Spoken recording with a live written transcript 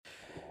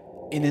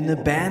In an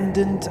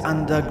abandoned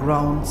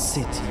underground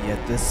city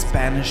at the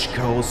Spanish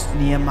coast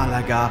near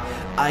Malaga,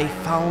 I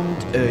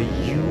found a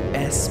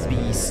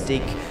USB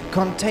stick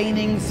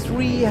containing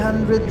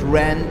 300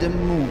 random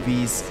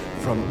movies,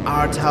 from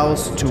art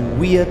house to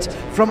weird,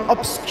 from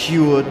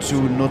obscure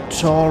to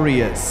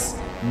notorious.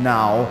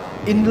 Now,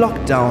 in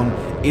lockdown,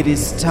 it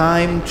is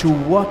time to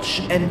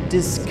watch and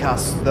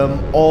discuss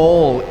them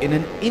all in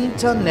an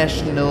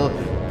international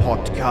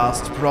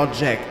podcast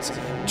project.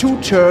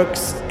 2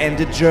 Turks and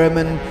a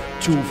German,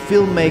 2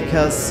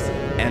 filmmakers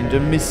and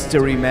a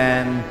mystery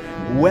man.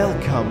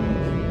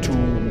 Welcome to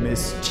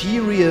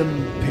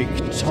Mytserium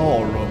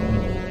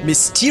Pictorum.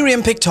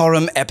 Mytserium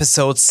Pictorum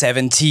episode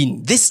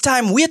 17. This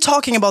time we're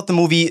talking about the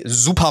movie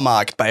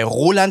SUPERMARKT by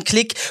Roland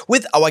Klick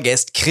with our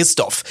guest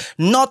Christoph.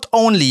 Not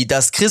only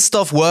does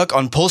Christoph work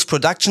on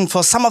post-production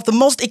for some of the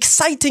most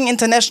exciting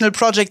international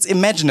projects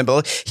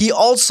imaginable, he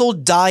also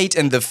died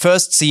in the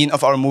first scene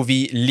of our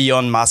movie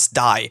Leon Must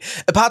Die.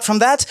 Apart from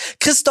that,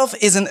 Christoph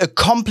is an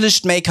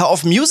accomplished maker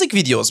of music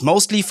videos,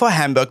 mostly for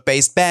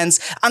Hamburg-based bands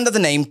under the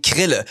name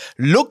Krille.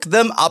 Look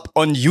them up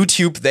on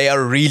YouTube, they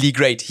are really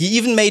great. He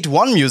even made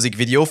one music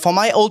video for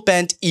my old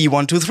band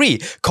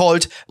E123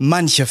 called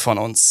Manche von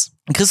uns.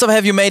 Christoph,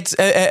 have you made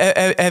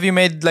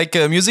like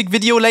a music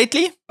video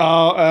lately?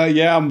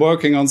 Yeah, I'm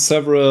working on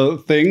several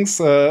things.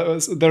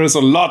 There is a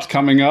lot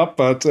coming up,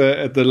 but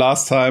at the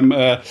last time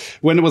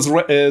when it was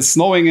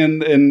snowing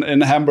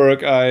in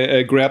Hamburg,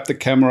 I grabbed the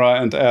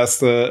camera and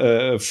asked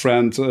a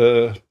friend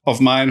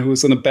of mine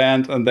who's in a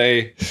band, and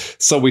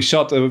so we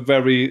shot a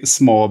very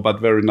small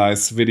but very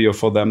nice video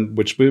for them,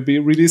 which will be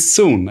released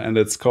soon, and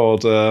it's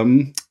called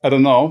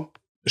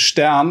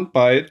Stern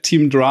by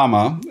Team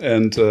Drama,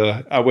 and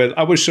I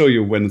will show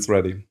you when it's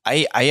ready.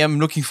 I am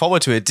looking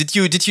forward to it. Did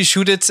you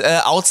shoot it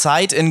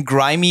outside in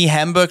grimy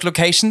Hamburg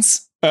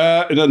locations?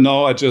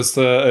 No, I just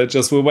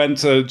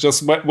went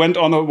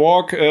on a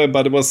walk,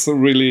 but it was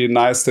really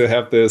nice to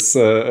have this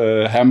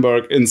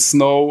Hamburg in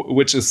snow,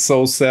 which is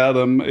so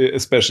seldom,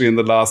 especially in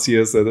the last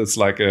years, that it's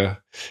like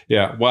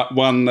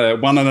one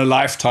in a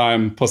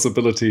lifetime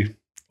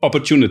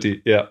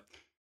opportunity. Yeah.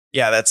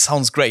 Yeah, that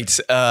sounds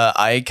great.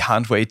 I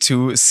can't wait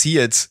to see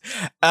it.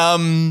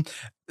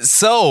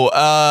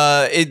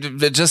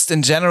 Just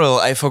in general,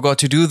 I forgot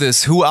to do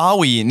this. Who are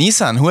we?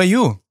 Nisan, who are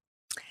you?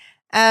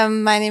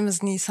 My name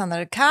is Nisan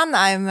Erkan.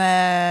 I'm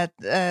a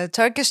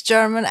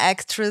Turkish-German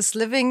actress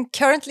living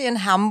currently in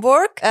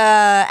Hamburg.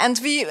 And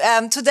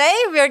today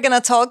we're gonna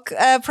talk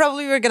a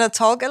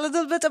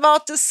little bit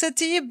about this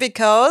city,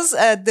 because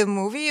the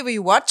movie we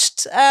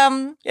watched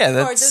for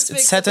this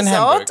week's set in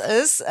episode Hamburg.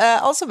 Is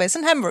also based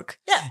in Hamburg.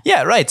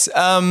 Yeah, right.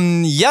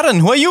 Jaren,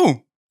 who are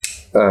you?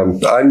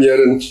 I'm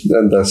Jaren,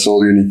 and that's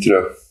all you need to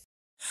know.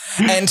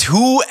 And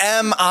who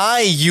am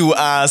I, you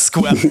ask?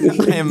 Well,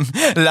 I'm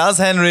Lars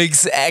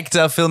Henriks,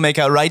 actor,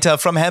 filmmaker, writer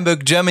from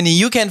Hamburg, Germany.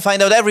 You can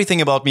find out everything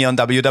about me on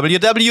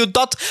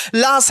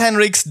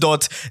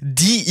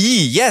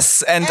www.larshenriks.de.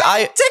 Yes, and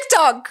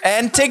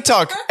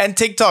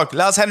TikTok.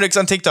 Lars Henriks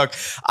on TikTok.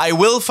 I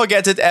will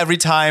forget it every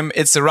time.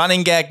 It's a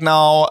running gag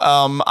now.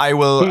 I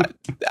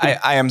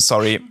am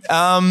sorry.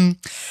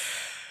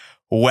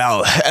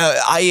 Well,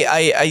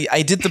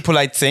 I did the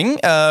polite thing.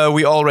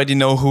 We already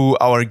know who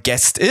our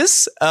guest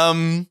is.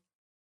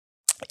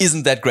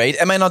 Isn't that great?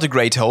 Am I not a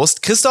great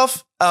host?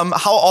 Christoph,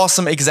 how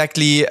awesome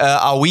exactly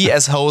are we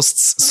as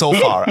hosts so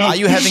far? Are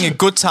you having a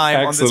good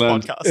time Excellent. On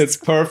this podcast? It's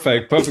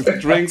perfect. The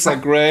drinks are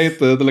great.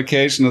 The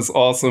location is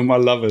awesome. I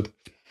love it.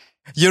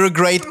 You're a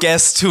great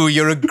guest too.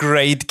 You're a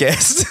great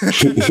guest.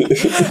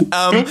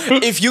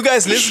 If you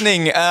guys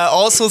listening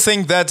also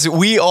think that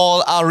we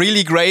all are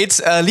really great,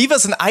 leave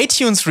us an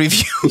iTunes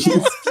review.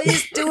 Yes,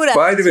 please do that.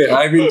 By the way,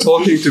 I've been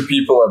talking to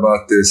people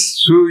about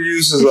this. Who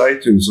uses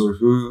iTunes or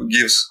who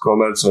gives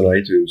comments on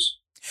iTunes?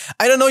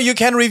 I don't know. You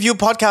can review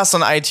podcasts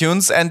on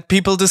iTunes, and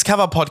people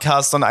discover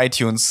podcasts on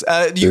iTunes.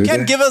 You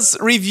can give us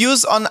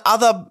reviews on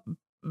other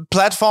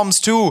platforms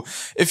too.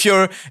 If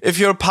you're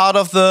part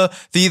of the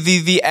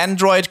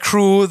Android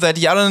crew that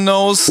Jaren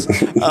knows,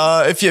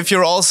 if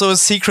you're also a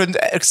secret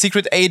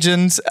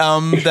agent,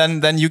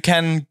 then you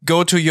can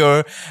go to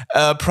your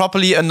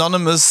properly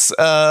anonymous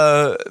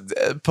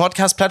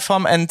podcast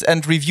platform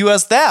and review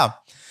us there.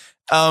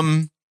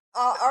 Our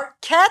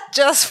cat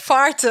just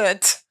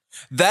farted.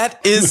 That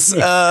is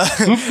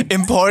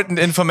important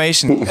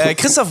information.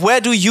 Christoph, where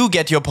do you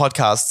get your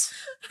podcasts?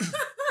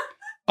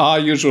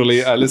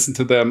 Usually I listen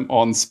to them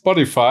on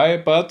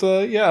Spotify, but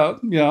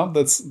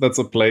that's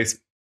a place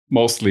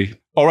mostly.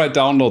 Or I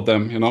download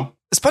them,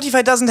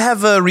 Spotify doesn't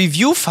have a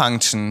review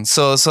function,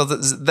 so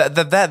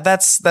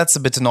that's a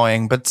bit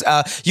annoying. But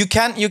you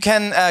can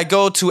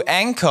go to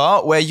Anchor,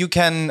 where you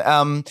can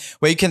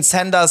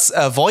send us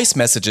voice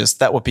messages.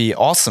 That would be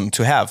awesome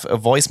to have a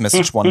voice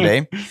message one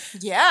day.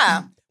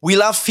 Yeah. We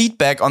love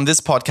feedback on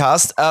this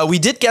podcast. We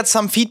did get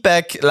some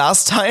feedback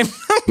last time.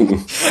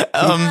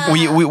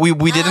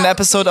 We did an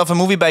episode of a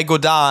movie by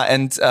Godard,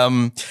 and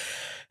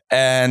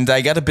And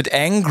I got a bit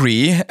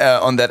angry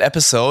on that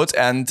episode,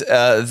 and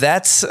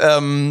that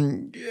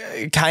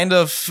kind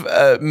of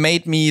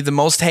made me the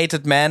most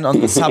hated man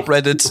on the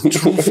subreddit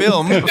True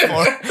Film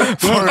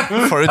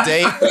for a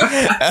day,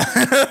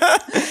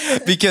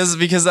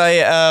 because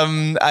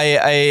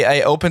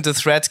I opened a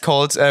thread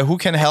called "Who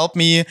can help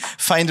me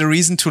find a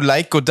reason to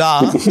like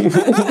Godard?"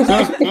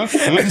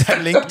 And I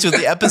linked to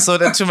the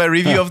episode and to my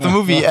review of the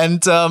movie,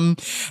 and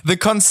the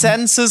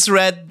consensus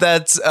read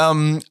that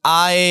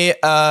I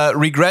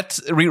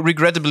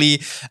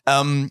regrettably,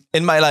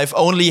 in my life,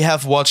 only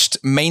have watched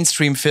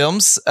mainstream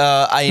films.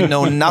 I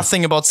know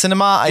nothing about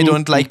cinema. I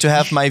don't like to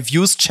have my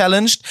views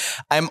challenged.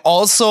 I'm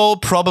also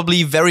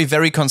probably very,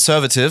 very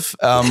conservative.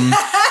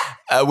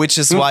 Which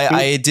is why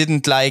I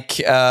didn't like,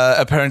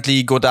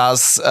 apparently,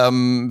 Godard's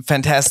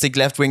fantastic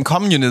left-wing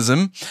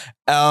communism.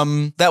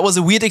 That was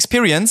a weird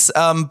experience.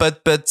 But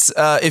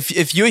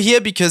if you're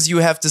here because you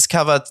have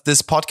discovered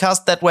this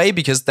podcast that way,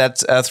 because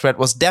that thread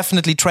was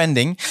definitely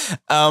trending,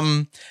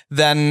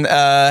 then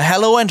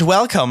hello and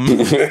welcome.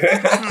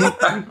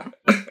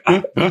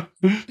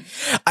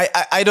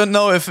 I don't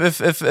know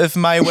if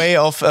my way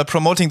of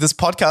promoting this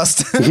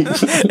podcast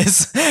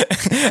is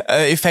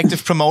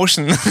effective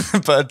promotion,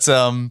 but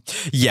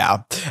yeah,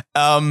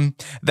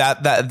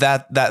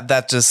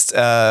 that just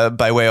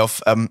by way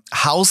of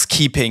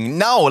housekeeping.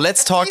 Now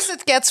let's talk. At least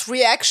it gets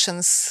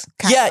reactions.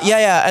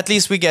 Yeah. At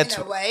least we get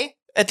in a way.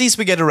 At least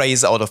we get a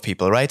raise out of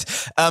people, right?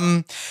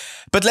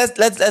 But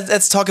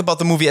let's talk about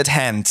the movie at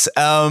hand.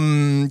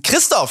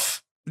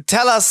 Christoph,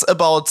 tell us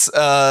about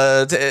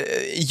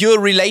your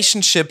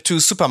relationship to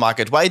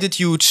Supermarkt. Why did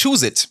you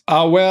choose it?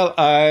 Well,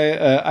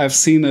 I've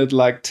seen it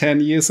like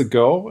 10 years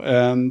ago,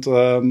 and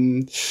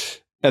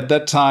at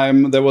that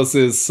time there was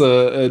this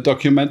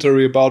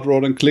documentary about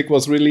Roland Click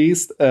was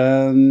released,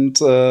 and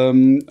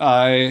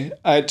I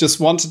just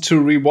wanted to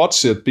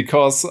rewatch it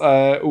because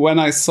when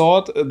I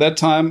saw it at that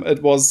time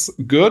it was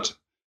good.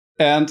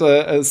 And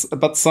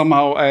but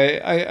somehow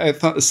I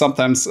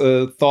sometimes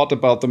thought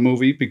about the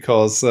movie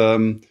because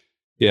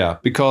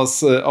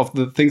because of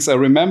the things I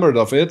remembered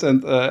of it,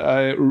 and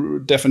I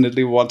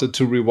definitely wanted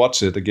to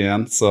rewatch it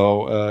again.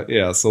 So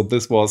so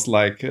this was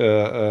like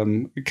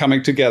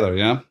coming together.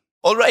 Yeah.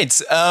 All right.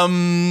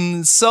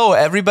 So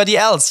everybody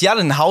else,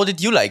 Jalin, how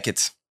did you like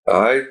it?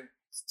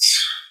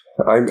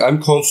 I'm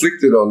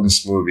conflicted on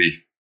this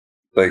movie.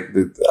 Like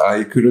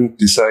I couldn't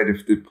decide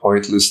if the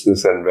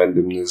pointlessness and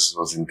randomness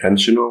was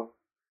intentional.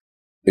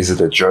 Is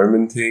it a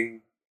German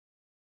thing?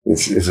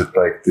 Is it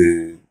like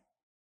the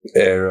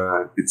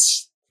era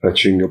it's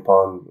touching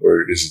upon,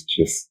 or is it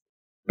just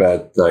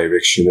bad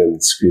direction and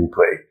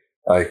screenplay?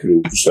 I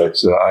couldn't decide.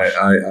 So I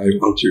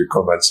want your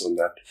comments on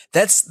that.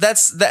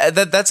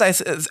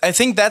 I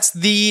think that's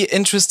the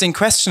interesting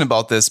question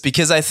about this,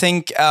 because I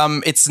think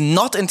it's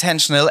not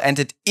intentional and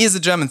it is a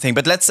German thing.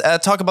 But let's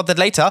talk about that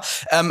later.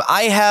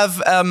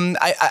 I've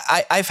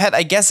had,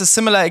 I guess, a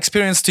similar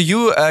experience to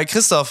you,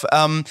 Christoph.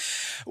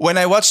 When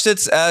I watched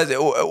it,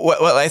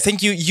 well, I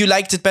think you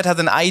liked it better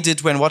than I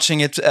did when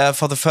watching it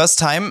for the first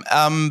time.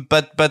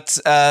 But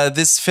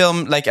this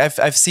film, like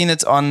I've seen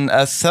it on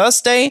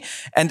Thursday,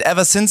 and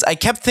ever since I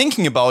kept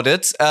thinking about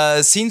it.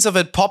 Scenes of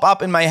it pop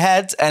up in my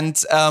head,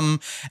 and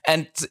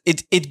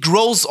it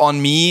grows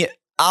on me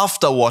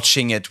after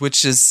watching it,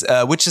 which is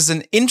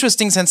an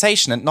interesting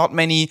sensation, and not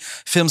many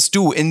films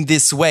do in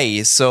this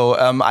way. So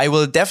I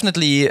will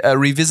definitely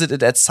revisit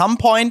it at some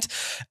point,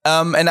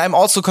 and I'm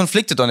also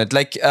conflicted on it.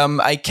 Like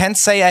I can't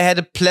say I had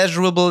a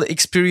pleasurable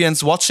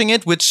experience watching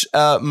it, which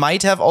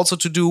might have also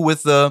to do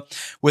with the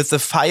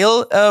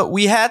file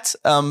we had,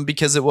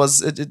 because it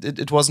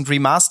wasn't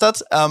remastered.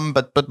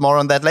 But more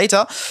on that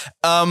later.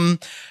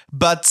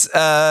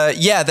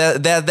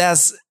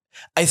 There's.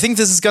 I think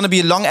this is going to be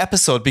a long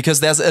episode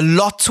because there's a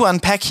lot to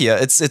unpack here.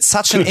 It's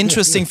such an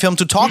interesting film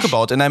to talk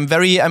about, and I'm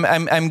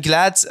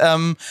glad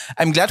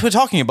we're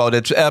talking about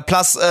it.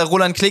 Plus,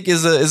 Roland Click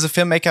is a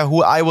filmmaker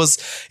who I was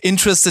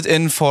interested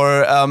in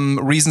for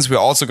reasons we're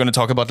also going to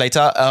talk about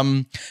later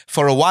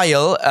for a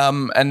while,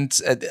 and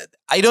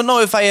I don't know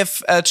if I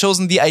have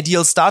chosen the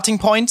ideal starting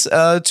point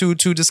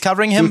to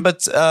discovering him,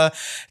 but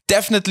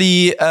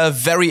definitely a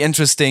very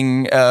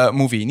interesting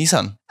movie.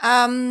 Nissan.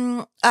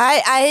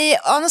 I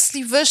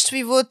honestly wished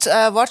we would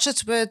watch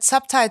it with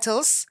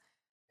subtitles,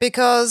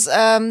 because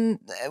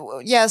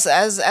yes,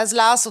 as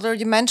Lars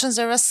already mentioned,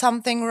 there was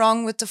something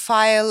wrong with the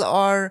file,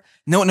 or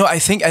no, I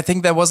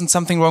think there wasn't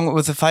something wrong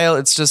with the file.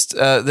 It's just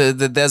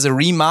there's a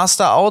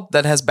remaster out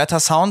that has better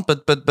sound,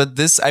 but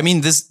this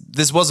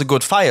was a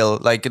good file.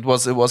 Like it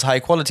was high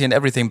quality and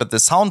everything, but the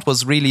sound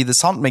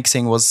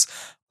mixing was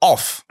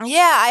off.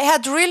 Yeah, I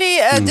had really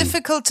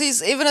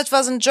difficulties, even it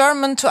was in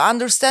German, to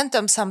understand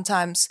them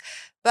sometimes.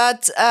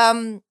 But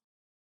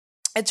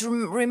it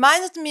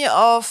reminded me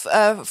of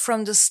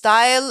from the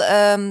style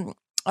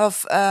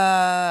of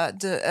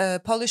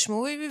the Polish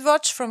movie we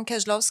watched from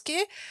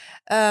Kieślowski,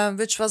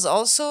 which was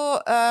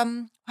also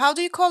how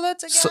do you call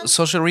it again?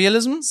 Social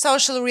realism?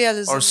 Social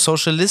realism. Or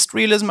socialist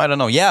realism? I don't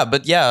know. Yeah,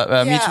 but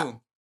me too.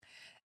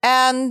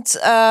 And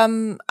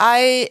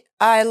I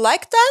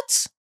like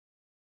that.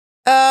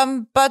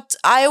 but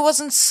I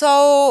wasn't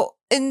so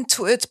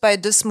into it by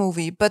this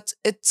movie. But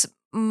it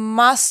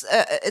must.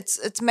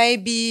 It may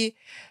be.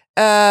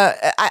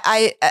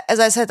 I as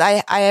I said,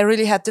 I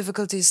really had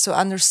difficulties to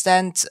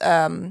understand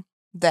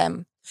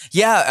them.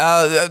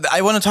 Yeah,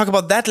 I want to talk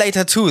about that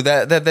later too.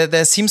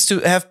 There seems to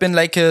have been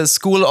like a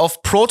school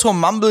of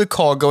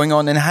proto-mumblecore going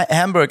on in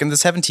Hamburg in the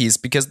 70s,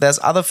 because there's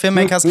other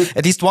filmmakers,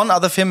 at least one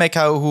other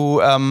filmmaker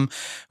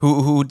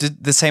who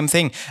did the same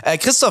thing.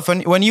 Christoph,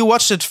 when you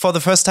watched it for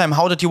the first time,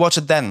 how did you watch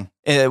it then?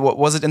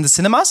 Was it in the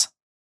cinemas?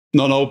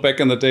 No. Back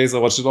in the days, I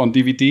watched it on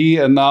DVD,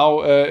 and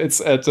now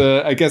it's at,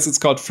 I guess it's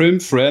called Film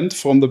Friend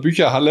from the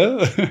Bücherhalle.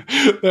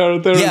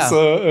 there is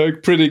a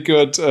pretty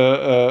good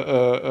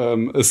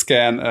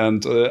scan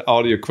and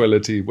audio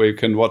quality where you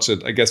can watch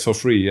it, I guess, for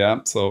free. Yeah,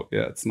 so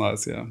yeah, it's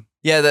nice. Yeah.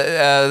 Yeah,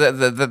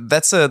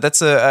 that's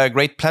a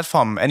great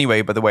platform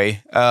anyway. By the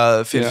way,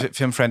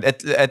 Film Friend.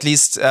 At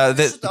least you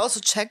should also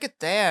check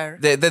it there.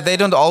 They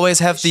don't always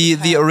have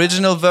the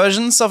original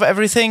versions of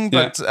everything,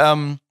 but.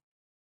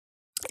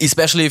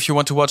 Especially if you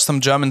want to watch some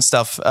German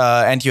stuff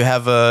and you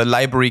have a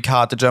library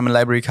card, a German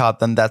library card,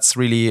 then that's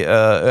really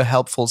a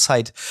helpful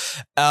site.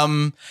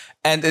 But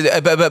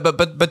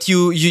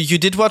you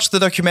did watch the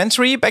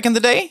documentary back in the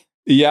day?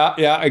 Yeah,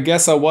 I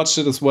guess I watched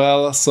it as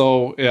well.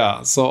 So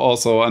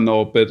also I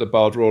know a bit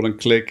about Roll and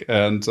Click,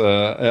 and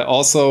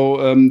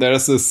also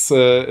there's this.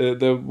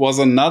 There was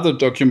another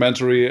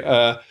documentary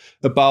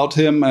about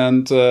him,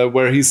 and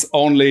where he's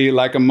only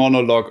like a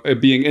monologue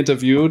being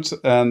interviewed.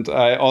 And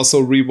I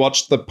also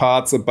rewatched the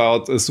parts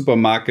about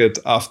SUPERMARKT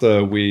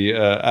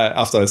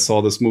after I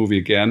saw this movie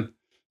again.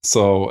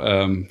 So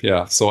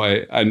so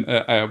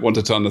I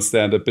wanted to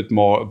understand a bit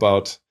more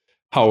about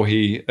how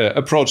he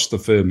approached the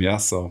film. Yeah,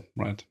 so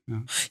right.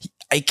 Yeah.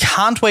 I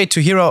can't wait to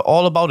hear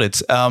all about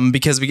it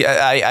because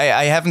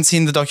I haven't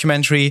seen the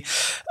documentary.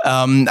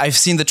 I've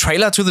seen the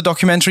trailer to the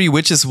documentary,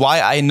 which is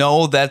why I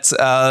know that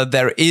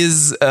there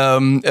is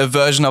a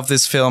version of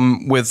this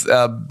film with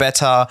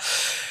better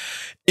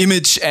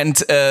image and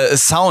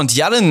sound.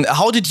 Jalin,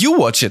 how did you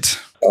watch it?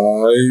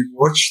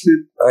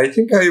 I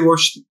think I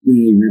watched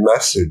the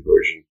remastered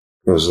version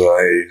because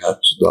I had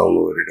to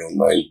download it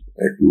online.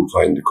 I couldn't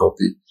find the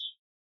copy.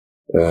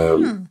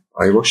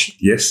 I watched it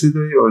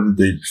yesterday or the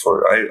day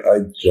before. I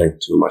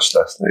drank too much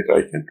last night.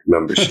 I can't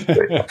remember shit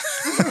right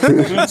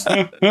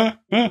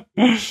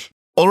now.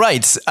 All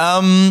right.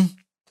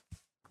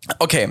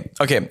 Okay.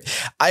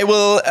 I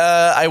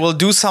will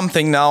do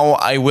something now.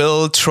 I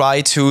will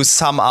try to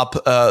sum up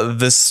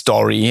this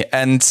story,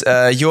 and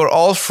you're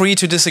all free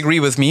to disagree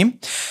with me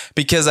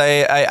because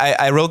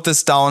I wrote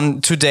this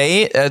down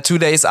today, 2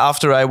 days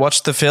after I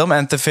watched the film,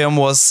 and the film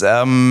was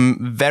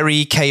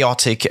very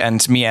chaotic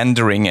and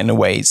meandering in a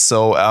way.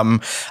 So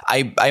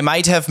I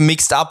might have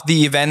mixed up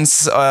the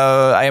events.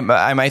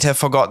 I might have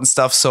forgotten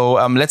stuff. So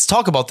let's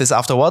talk about this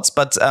afterwards.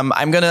 But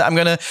I'm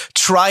gonna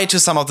try to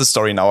sum up the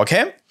story now.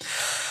 Okay.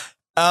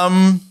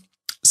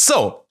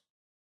 So,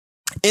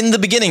 in the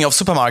beginning of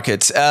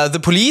SUPERMARKT, the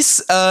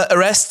police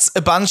arrests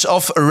a bunch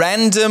of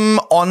random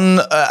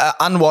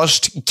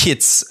unwashed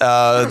kids.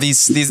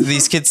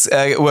 These kids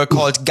were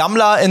called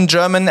Gammler in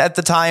German at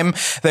the time.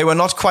 They were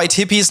not quite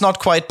hippies, not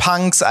quite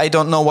punks. I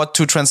don't know what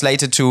to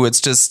translate it to.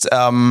 It's just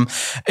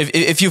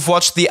if you've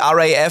watched the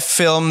RAF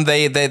film,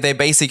 they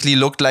basically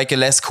looked like a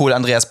less cool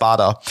Andreas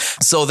Baader.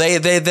 So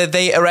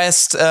they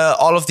arrest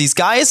all of these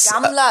guys.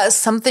 Gammler is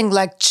something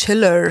like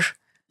chiller.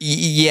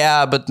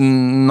 Yeah, but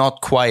not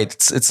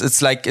quite.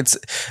 It's like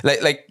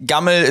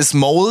Gammel is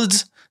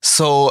mold.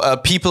 So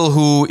people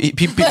who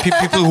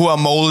are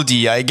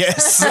moldy, I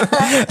guess.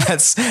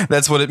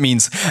 that's what it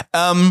means.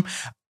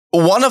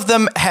 One of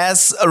them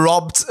has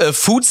robbed a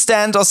food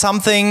stand or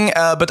something,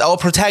 but our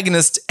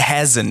protagonist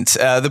hasn't.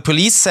 The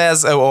police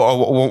says,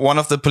 or one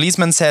of the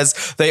policemen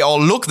says, they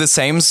all look the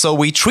same, so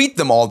we treat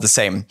them all the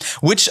same,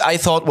 which I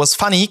thought was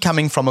funny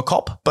coming from a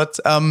cop, but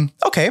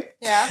okay.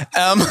 Yeah.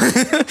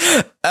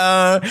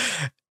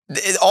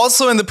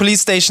 Also in the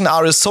police station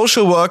are a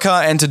social worker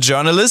and a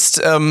journalist.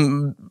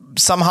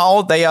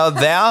 Somehow they are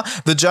there.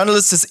 The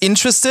journalist is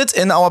interested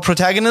in our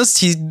protagonist.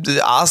 He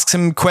asks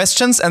him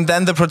questions, and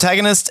then the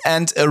protagonist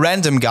and a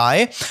random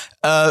guy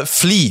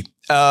flee.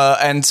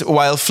 And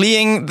while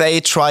fleeing,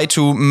 they try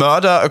to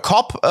murder a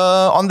cop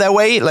on their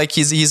way. Like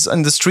he's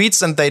in the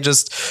streets, and they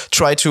just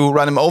try to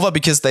run him over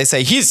because they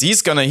say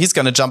he's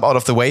gonna jump out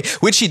of the way,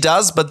 which he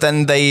does. But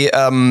then they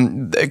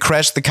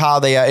crash the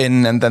car they are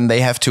in, and then they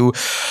have to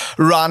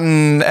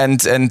run,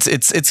 and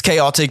it's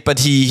chaotic. But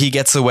he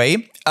gets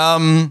away.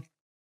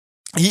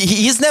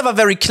 He's never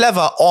very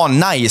clever or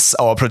nice,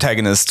 our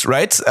protagonist,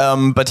 right?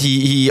 But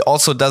he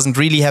also doesn't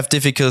really have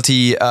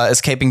difficulty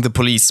escaping the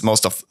police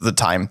most of the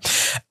time.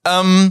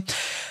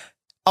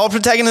 Our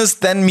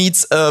protagonist then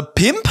meets a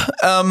pimp.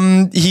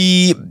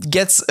 He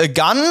gets a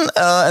gun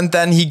and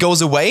then he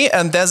goes away.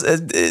 And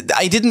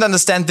I didn't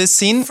understand this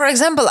scene. For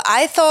example,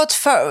 I thought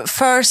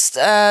first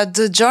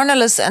the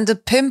journalist and the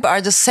pimp are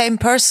the same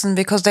person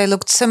because they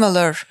looked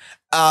similar.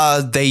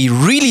 They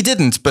really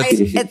didn't, but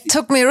it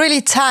took me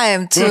really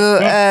time to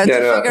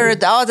figure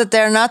it out that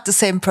they're not the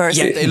same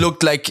person. yeah, they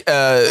looked like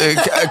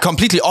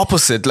completely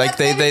opposite. Like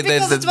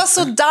because it was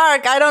so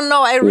dark. I don't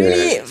know. I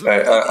really,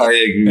 I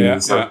agree. Yeah,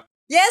 with that.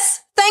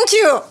 yes, thank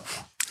you.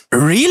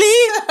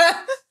 really.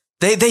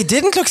 They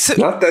didn't look.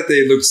 Not that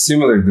they look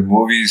similar. The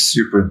movie is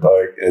super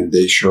dark, and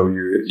they show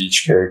you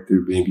each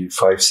character maybe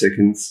 5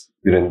 seconds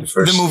within the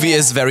first. The movie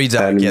is very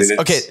dark. 10 Yes.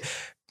 minutes. Okay.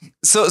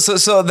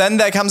 So then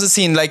there comes a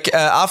scene like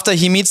after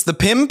he meets the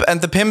pimp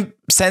and the pimp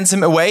sends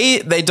him away.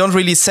 They don't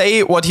really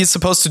say what he's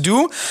supposed to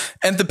do,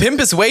 and the pimp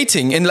is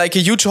waiting in like a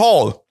huge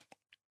hall,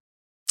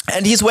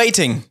 and he's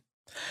waiting.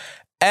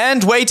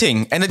 And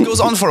waiting, and it goes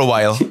on for a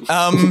while.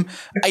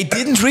 I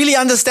didn't really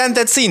understand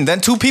that scene.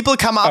 Then 2 people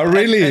come up. Oh,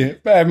 really?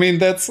 I mean,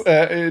 that's.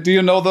 Do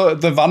you know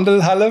the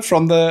Wandelhalle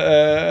from the?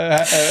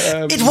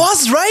 It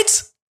was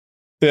right.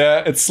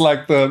 Yeah, it's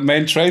like the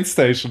main train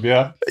station.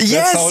 Yeah.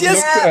 Yes, That's how it yes.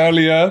 looked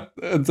earlier.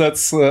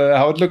 That's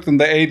how it looked in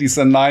the 80s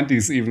and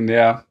 90s, even.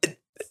 Yeah.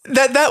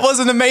 That was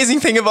an amazing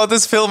thing about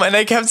this film, and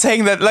I kept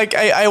saying that like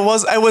I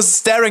was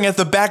staring at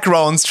the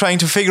backgrounds trying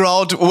to figure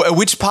out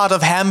which part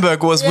of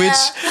Hamburg was which,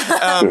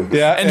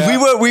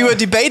 we were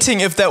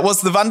debating if that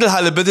was the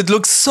Wandelhalle, but it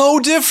looks so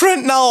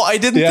different now. I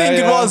didn't think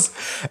it was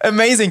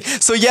amazing.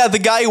 So yeah, the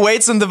guy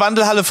waits in the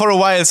Wandelhalle for a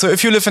while. So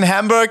if you live in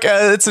Hamburg,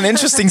 it's an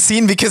interesting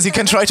scene because you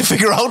can try to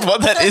figure out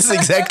what that is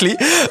exactly.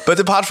 But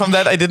apart from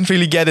that, I didn't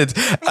really get it.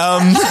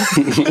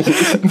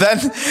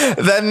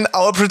 Then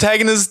our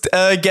protagonist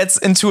gets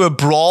into a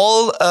brawl.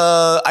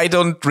 I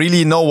don't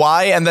really know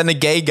why, and then a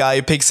gay guy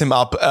picks him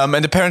up,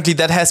 and apparently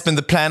that has been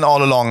the plan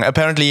all along.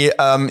 Apparently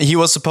he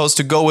was supposed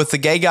to go with the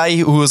gay guy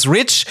who was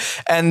rich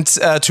and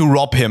to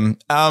rob him.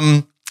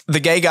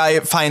 The gay guy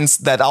finds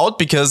that out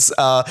because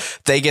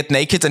they get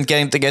naked and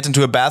get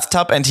into a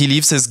bathtub, and he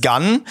leaves his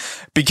gun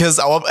because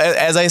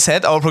as I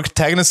said, our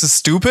protagonist is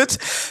stupid.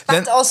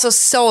 But also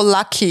so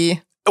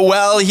lucky.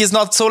 Well, he's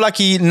not so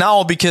lucky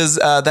now because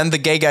then the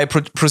gay guy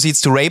proceeds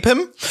to rape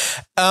him.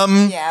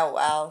 Yeah,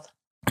 well.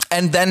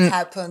 And then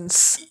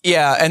happens.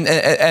 Yeah, and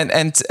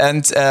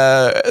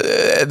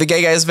the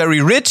gay guy is very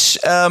rich.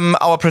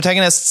 Our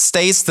protagonist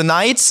stays the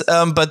night,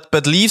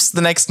 but leaves the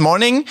next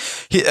morning.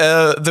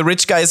 The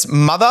rich guy's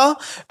mother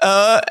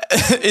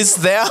is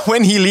there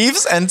when he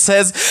leaves and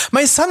says,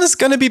 "My son is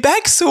gonna be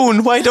back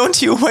soon. Why don't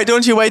you wait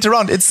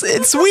around?" It's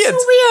weird. So weird.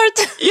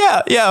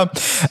 Yeah.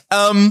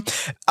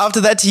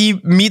 After that, he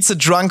meets a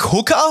drunk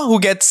hooker who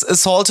gets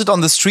assaulted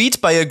on the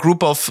street by a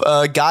group of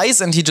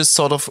guys, and he just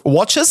sort of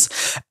watches.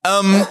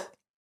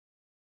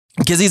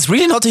 Because he's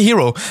really not a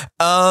hero.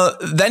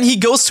 Then he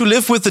goes to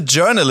live with the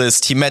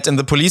journalist he met in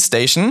the police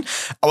station.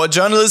 Our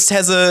journalist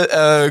has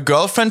a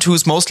girlfriend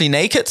who's mostly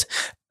naked.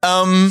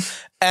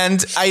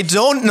 And I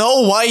don't know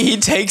why he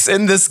takes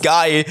in this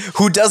guy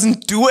who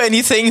doesn't do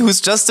anything,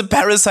 who's just a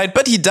parasite,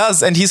 but he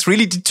does, and he's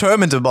really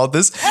determined about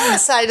this.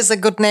 Parasite is a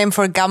good name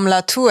for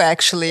Gamla too,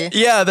 actually.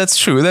 Yeah, that's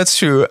true.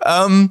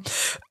 And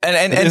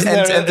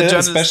the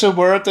a special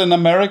word in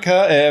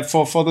America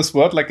for this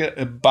word, like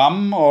a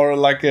bum or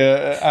like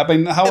I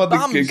mean, how are the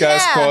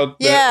guys called?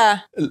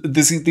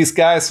 These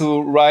guys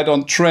who ride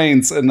on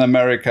trains in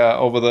America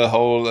over the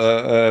whole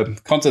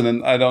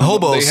continent. I don't know.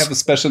 They have a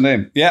special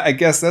name. Yeah, I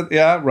guess that.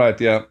 Yeah, right.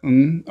 Yeah.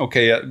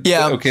 Okay.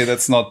 Yeah. Okay,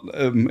 that's not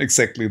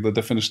exactly the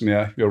definition.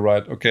 Yeah, you're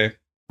right. Okay.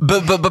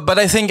 But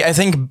I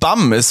think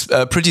bum is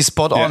pretty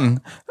spot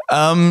on.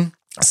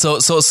 So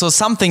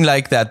something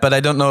like that, but I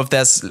don't know if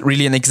there's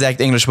really an exact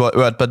English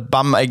word, but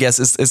bum, I guess,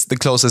 is the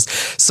closest.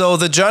 So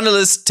the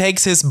journalist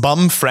takes his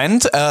bum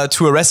friend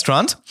to a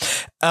restaurant.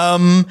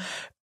 And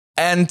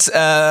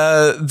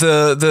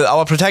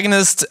our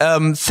protagonist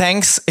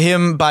thanks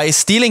him by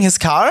stealing his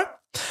car.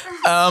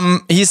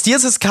 He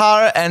steals his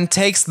car and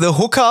takes the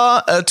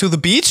hooker to the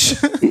beach,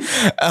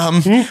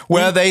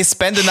 where they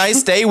spend a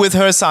nice day with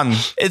her son.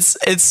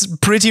 It's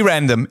pretty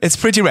random.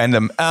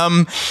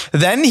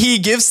 Then he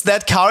gives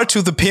that car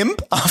to the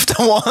pimp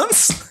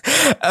afterwards.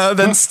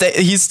 Then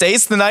he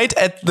stays the night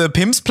at the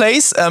pimp's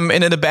place in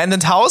an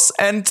abandoned house,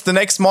 and the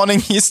next morning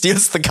he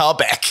steals the car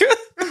back.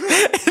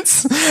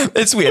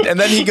 It's weird. And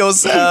then he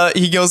goes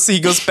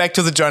back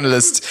to the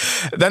journalist.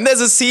 Then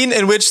there's a scene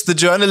in which the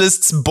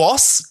journalist's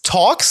boss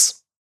talks.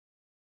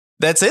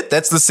 That's it.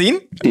 That's the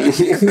scene.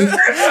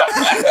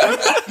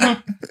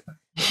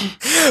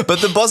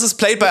 But the boss is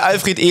played by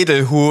Alfred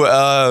Edel, who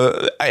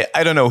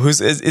I don't know.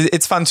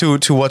 It's fun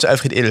to watch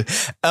Alfred Edel.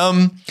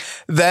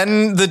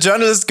 Then the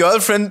journalist's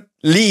girlfriend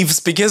leaves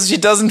because she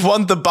doesn't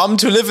want the bum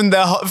to live in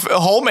their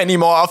home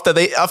anymore after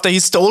he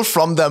stole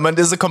from them and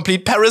is a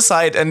complete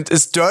parasite and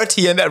is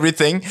dirty and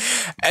everything.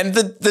 And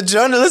the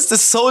journalist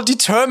is so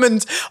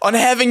determined on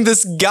having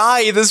this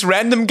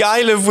random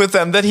guy live with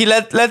them that he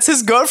lets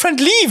his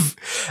girlfriend leave.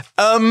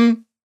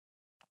 Then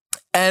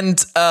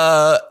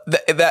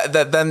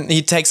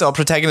he takes our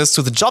protagonist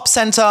to the job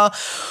center,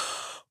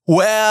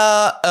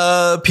 where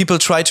people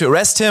try to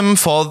arrest him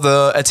for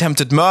the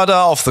attempted murder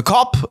of the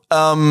cop.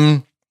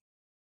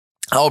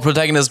 Our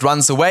protagonist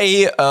runs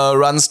away,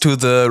 runs to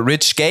the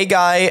rich gay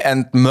guy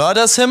and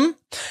murders him.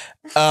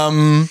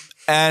 And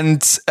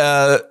And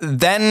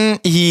then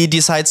he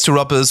decides to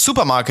rob a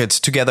supermarket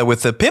together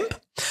with the pimp.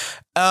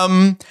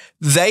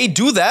 They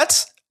do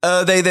that.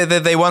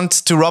 They want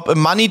to rob a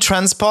money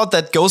transport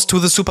that goes to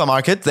the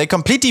supermarket. They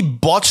completely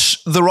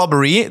botch the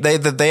robbery.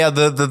 They are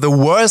the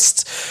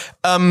worst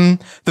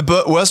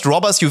worst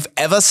robbers you've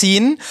ever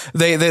seen.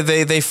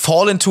 They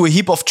fall into a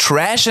heap of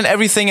trash and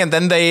everything, and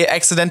then they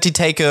accidentally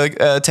take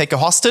a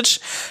hostage.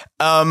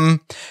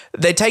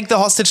 They take the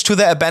hostage to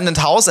their abandoned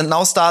house, and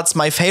now starts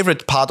my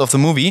favorite part of the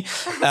movie.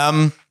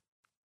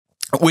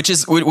 Which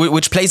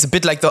plays a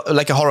bit like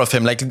a horror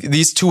film, like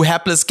these two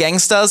hapless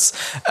gangsters.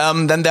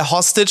 Then the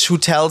hostage who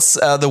tells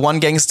the one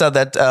gangster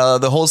that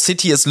the whole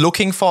city is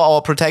looking for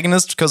our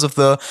protagonist because of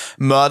the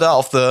murder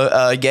of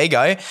the gay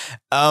guy.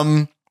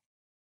 Then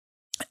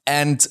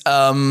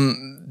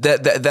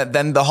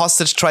the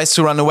hostage tries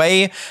to run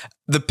away.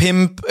 The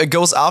pimp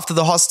goes after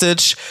the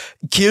hostage,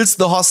 kills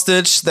the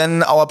hostage.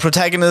 Then our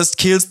protagonist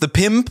kills the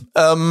pimp,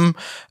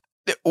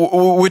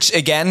 which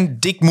again,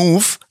 dick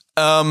move.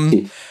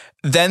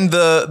 Then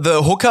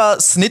the hooker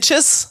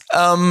snitches,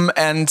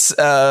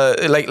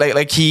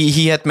 like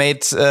he had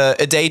made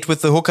a date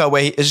with the hooker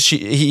where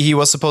he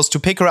was supposed to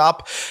pick her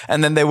up,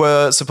 and then they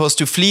were supposed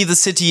to flee the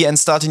city and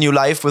start a new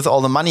life with all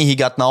the money he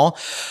got now.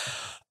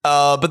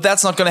 But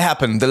that's not going to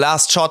happen. The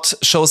last shot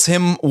shows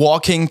him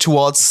walking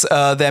towards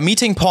their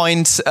meeting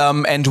point,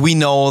 and we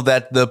know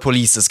that the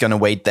police is going to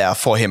wait there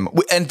for him.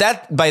 And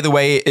that, by the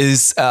way,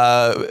 is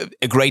a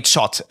great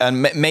shot,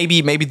 and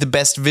maybe the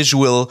best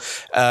visual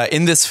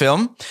in this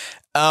film.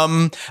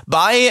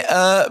 By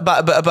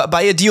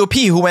a DOP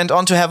who went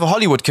on to have a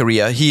Hollywood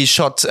career. He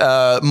shot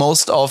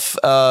most of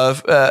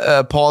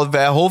Paul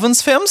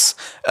Verhoeven's films.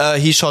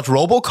 He shot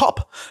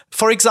RoboCop,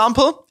 for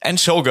example, and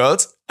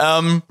Showgirls.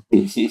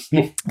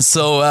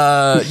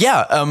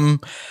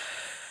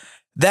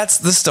 That's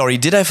the story.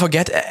 Did I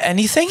forget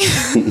anything?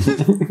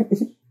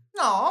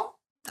 No,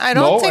 I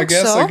don't think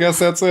so. I guess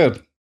that's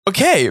it.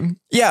 Okay,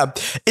 yeah,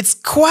 it's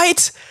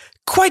quite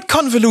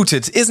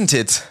convoluted, isn't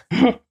it?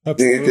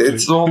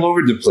 It's all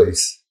over the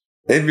place.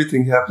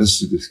 Everything happens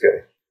to this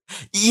guy.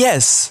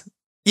 Yes.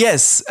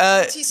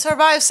 He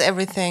survives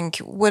everything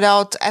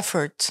without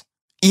effort.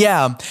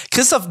 Yeah.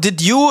 Christoph,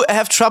 did you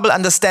have trouble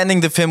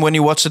understanding the film when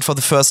you watched it for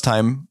the first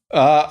time?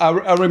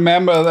 I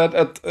remember that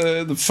at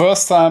the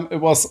first time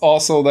it was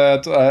also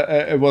that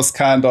it was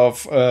kind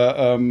of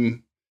I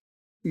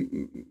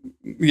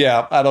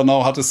don't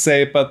know how to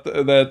say it, but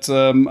that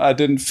I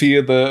didn't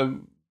feel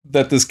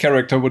that this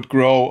character would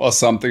grow or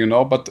something,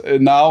 But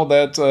now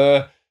that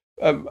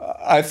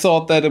I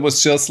thought that it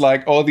was just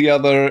like all the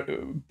other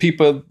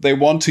people, they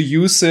want to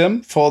use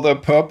him for their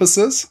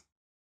purposes.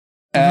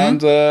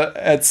 And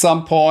at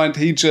some point,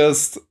 he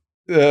just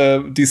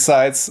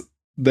decides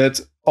that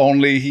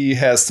only he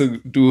has to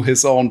do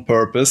his own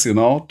purpose,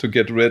 to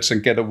get rich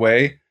and get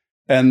away.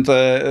 And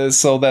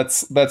so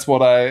that's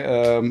what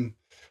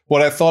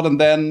I thought.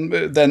 And then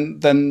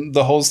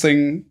the whole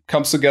thing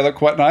comes together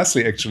quite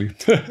nicely, actually.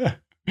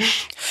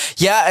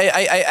 Yeah,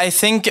 I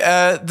think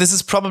this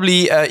is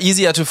probably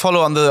easier to follow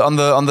on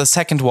the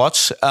second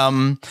watch.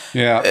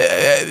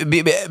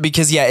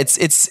 Because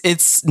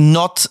it's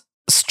not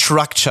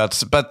structured,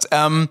 but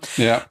I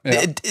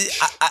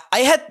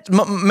had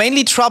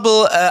mainly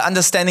trouble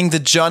understanding the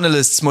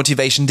journalist's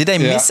motivation. Did I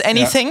miss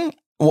anything?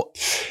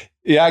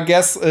 Yeah, I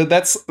guess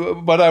that's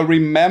what I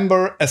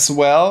remember as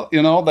well.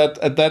 That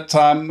at that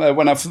time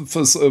when I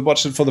first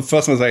watched it for the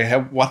first time, I was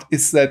like, what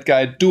is that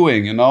guy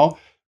doing?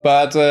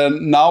 But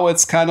now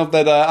it's kind of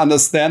that I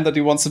understand that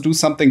he wants to do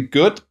something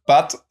good,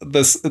 but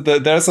there's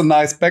a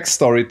nice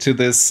backstory to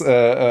this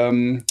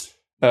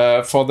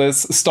for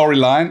this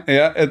storyline.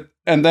 Yeah.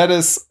 And that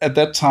is, at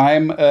that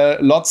time,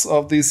 lots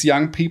of these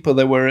young people,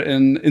 they were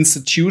in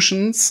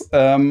institutions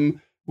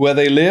where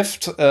they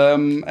lived,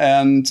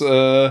 and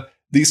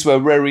these were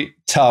very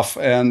tough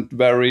and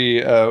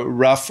very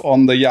rough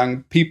on the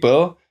young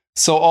people.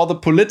 So all the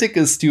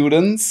political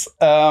students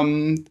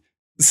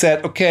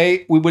said,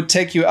 okay, we would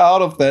take you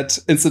out of that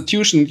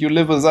institution, you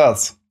live with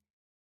us.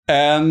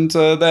 And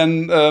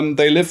then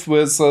they live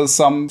with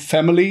some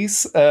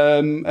families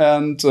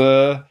and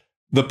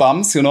the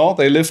bums,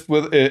 they lived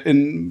with,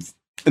 in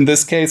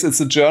this case, it's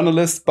a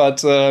journalist,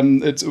 but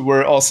it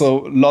were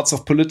also lots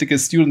of political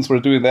students were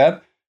doing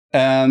that.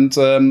 And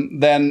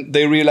then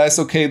they realized,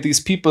 okay, these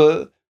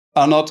people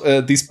are not,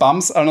 these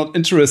bums are not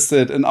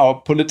interested in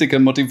our political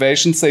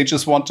motivations. They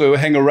just want to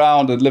hang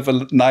around and live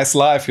a nice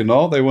life,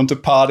 They want to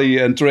party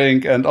and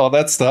drink and all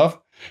that stuff.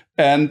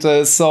 And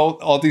so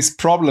all these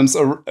problems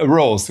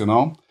arose,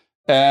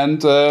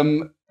 And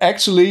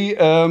actually,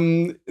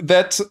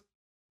 that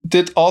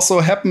did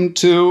also happen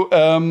to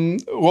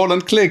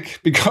Roland Klick,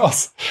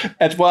 because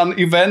at one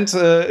event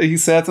he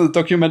said in the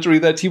documentary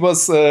that he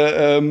was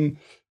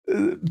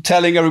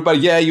telling everybody,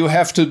 you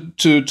have to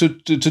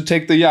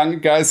take the young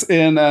guys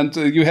in, and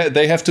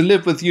they have to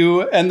live with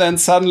you. And then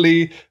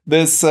suddenly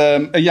this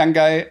a young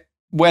guy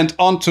went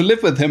on to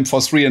live with him for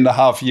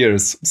 3.5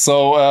 years.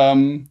 So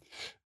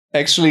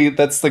Actually,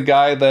 that's the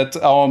guy that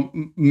our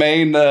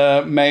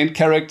main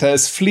character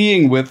is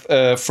fleeing with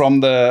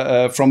from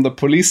the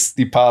police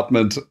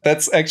department.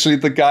 That's actually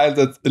the guy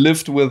that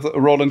lived with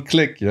Roland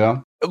Klick.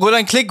 Yeah,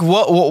 Roland Klick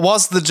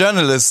was the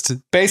journalist.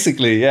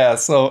 Basically, yeah.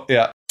 So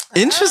yeah,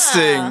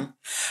 interesting.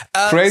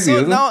 Crazy.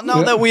 So now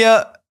that we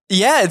are.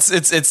 Yeah,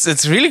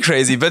 it's really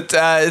crazy, but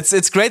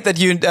it's great that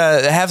you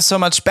have so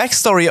much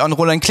backstory on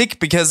Roland Klick,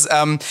 because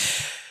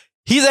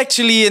he's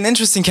actually an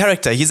interesting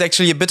character. He's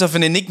actually a bit of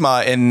an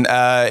enigma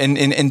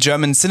in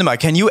German cinema.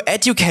 Can you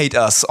educate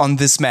us on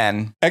this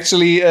man?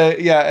 Actually,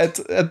 at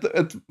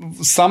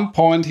some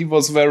point he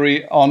was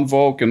very en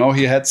vogue. You know,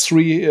 he had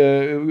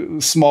 3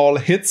 small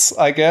hits,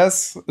 I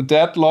guess: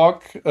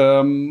 Deadlock,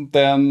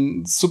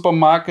 then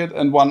Supermarket,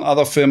 and one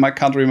other film I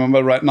can't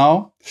remember right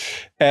now.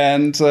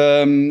 And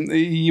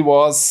he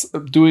was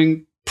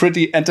doing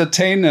pretty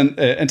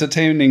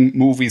entertaining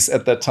movies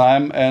at that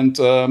time, and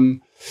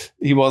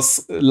he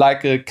was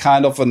like a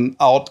kind of an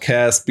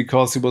outcast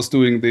because he was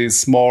doing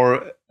these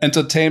more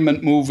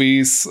entertainment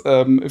movies.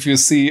 If you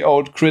see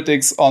old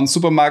critics on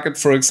Supermarket,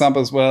 for example,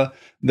 as well,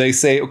 they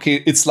say, okay,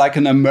 it's like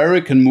an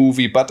American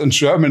movie, but in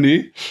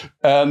Germany.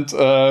 And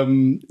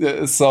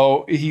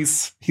so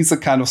he's a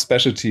kind of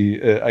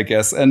specialty, I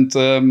guess. And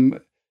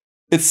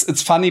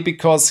it's funny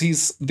because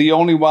he's the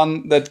only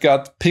one that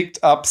got picked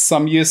up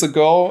some years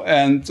ago,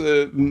 and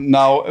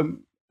now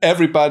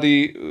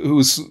everybody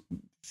who's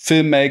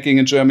filmmaking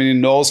in Germany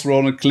knows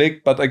Roland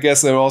Klick, but I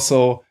guess there are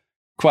also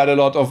quite a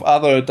lot of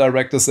other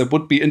directors that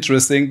would be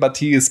interesting, but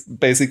he is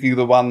basically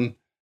the one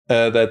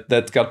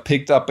that got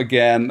picked up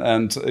again,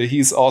 and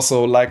he's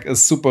also like a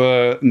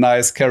super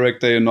nice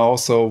character, you know,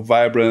 so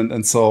vibrant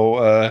and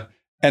so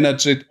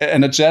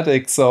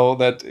energetic, so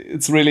that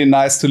it's really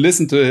nice to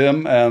listen to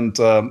him. And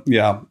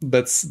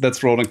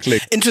that's Roland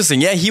Klick.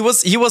 Interesting. Yeah, he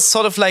was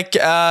sort of like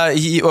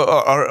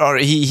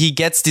he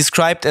gets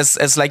described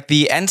as like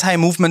the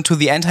anti-movement to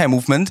the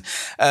anti-movement.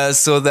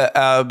 So the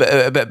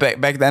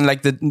back then,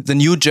 like the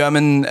new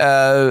German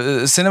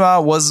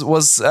cinema was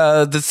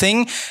the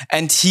thing,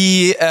 and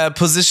he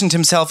positioned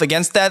himself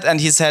against that, and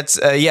he said,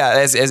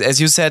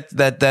 as you said,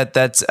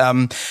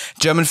 that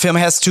German film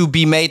has to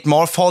be made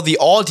more for the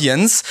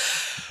audience.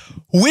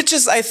 Which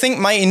is, I think,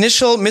 my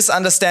initial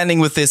misunderstanding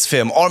with this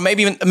film, or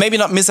maybe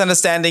not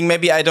misunderstanding.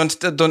 Maybe I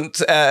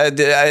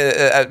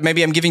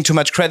maybe I'm giving too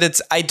much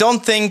credit. I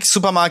don't think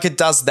Supermarket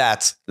does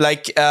that.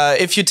 Like,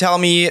 if you tell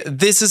me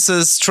this is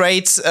a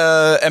straight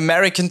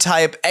American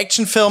type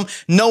action film,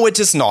 no, it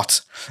is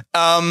not.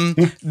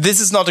 This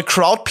is not a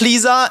crowd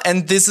pleaser,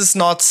 and this is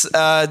not.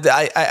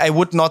 I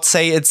would not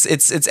say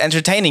it's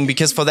entertaining,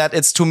 because for that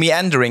it's too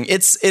meandering.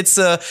 It's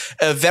a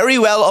very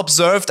well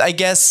observed, I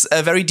guess,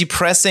 a very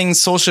depressing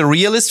social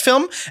realist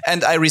film,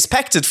 and I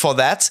respect it for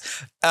that.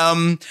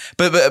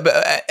 But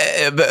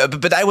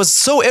I was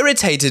so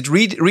irritated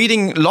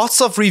reading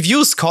lots of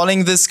reviews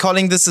calling this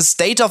a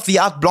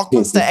state-of-the-art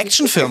blockbuster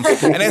action film,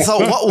 and I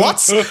thought,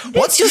 what's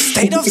your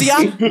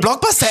state-of-the-art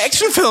blockbuster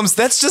action films?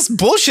 That's just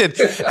bullshit.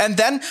 And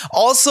then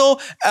also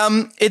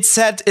it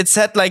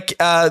said like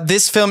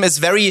this film is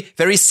very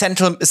very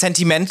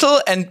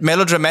sentimental and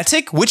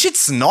melodramatic, which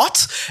it's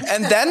not.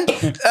 And then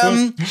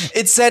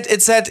it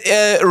said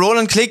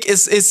Roland Klick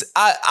is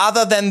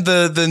other than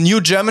the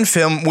new German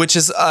film, which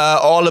is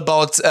all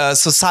about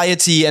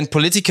society and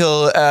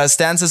political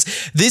stances.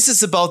 This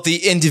is about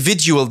the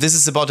individual. This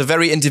is about a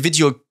very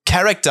individual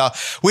character,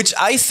 which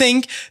I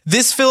think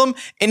this film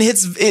in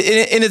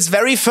its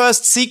very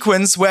first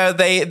sequence where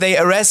they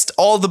arrest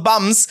all the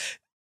bums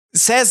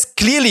says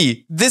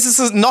clearly, this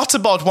is not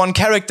about one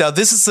character.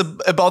 This is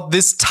about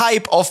this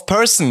type of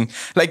person.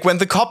 Like when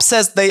the cop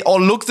says they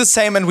all look the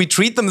same and we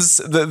treat them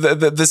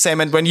the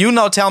same. And when you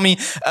now tell me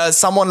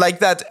someone like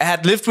that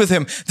had lived with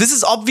him, this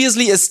is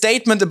obviously a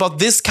statement about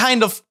this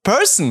kind of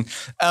person,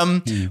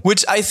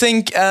 which I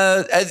think,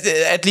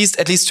 at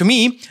least to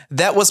me,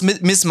 that was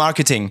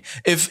mismarketing.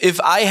 If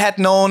I had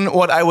known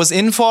what I was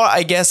in for,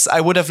 I guess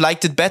I would have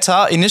liked it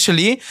better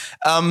initially.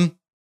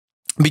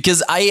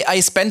 Because I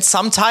spent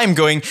some time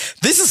going,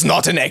 this is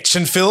not an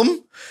action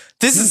film.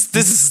 This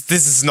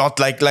is not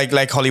like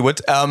Hollywood.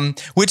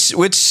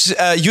 Which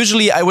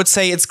usually I would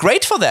say it's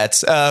great for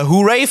that.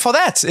 Hooray for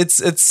that!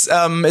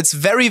 It's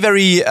very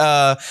very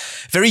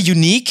very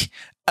unique.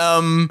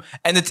 And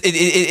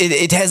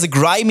it has a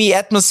grimy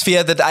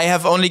atmosphere that I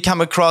have only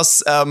come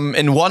across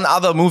in one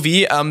other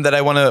movie that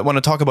I want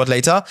to talk about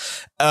later.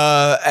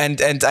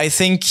 And I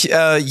think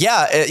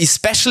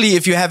especially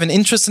if you have an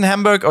interest in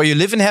Hamburg or you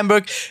live in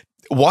Hamburg,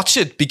 watch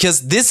it,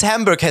 because this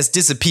Hamburg has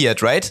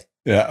disappeared, right?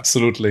 Yeah,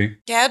 absolutely.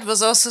 Yeah, it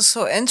was also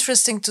so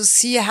interesting to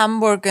see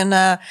Hamburg in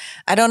a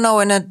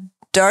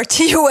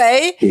dirty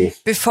way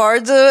before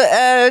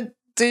the.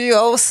 Do you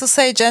also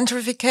say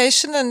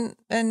gentrification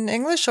in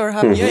English, or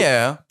how?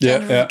 Yeah.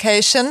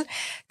 Gentrification,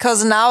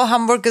 because now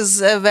Hamburg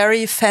is a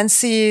very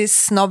fancy,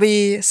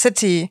 snobby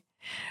city.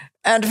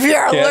 And we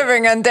are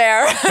living in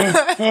there.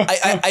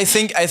 I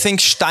think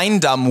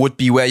Steindamm would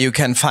be where you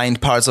can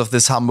find parts of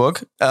this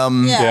Hamburg.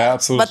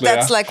 Absolutely. But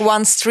that's like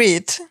one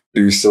street.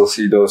 Do you still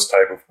see those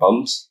type of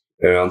bums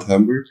around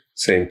Hamburg.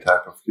 Same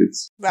type of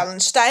kids. Well, in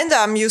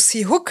Steindamm, you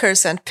see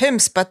hookers and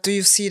pimps, but do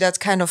you see that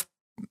kind of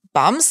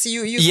bums?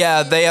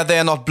 Yeah, they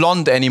are not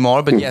blonde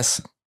anymore, but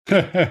yes.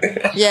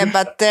 Yeah,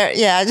 but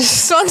I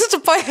just wanted to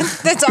point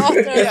that out.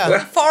 They're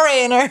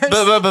foreigners,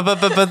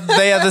 but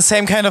they are the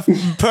same kind of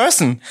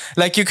person.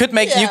 Like you could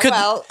make you could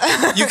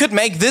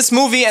make this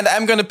movie, and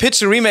I'm going to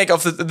pitch a remake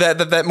of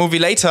that movie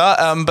later.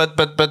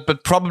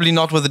 But probably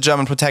not with a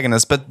German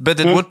protagonist. But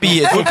it would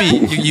be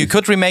you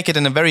could remake it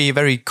in a very,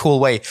 very cool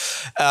way.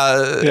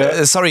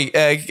 Sorry,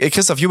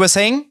 Christoph, you were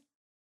saying?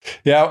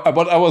 Yeah,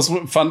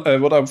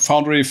 what I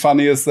found really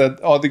funny is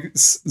that all the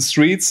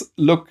streets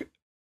look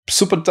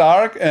super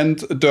dark and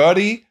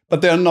dirty,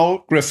 but there are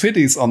no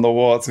graffitis on the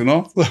walls, so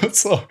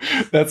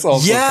that's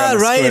also kind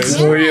of right.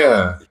 strange. Oh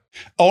yeah.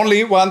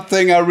 Only one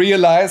thing I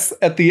realized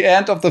at the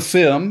end of the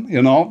film,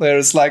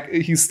 there's like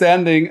he's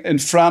standing in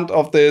front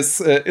of this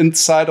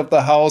inside of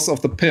the house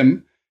of the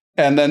pimp,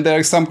 and then there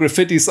are some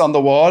graffitis on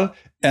the wall,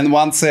 and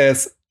one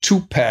says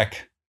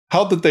Tupac.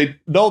 How did they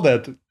know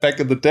that back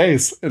in the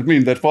days? I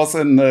mean, that was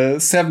in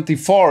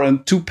 74,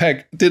 and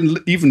Tupac didn't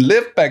even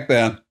live back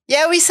then.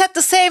 Yeah, we said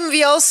the same.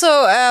 We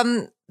also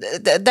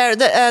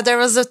there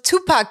was a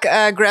Tupac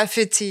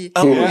graffiti.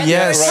 Oh, and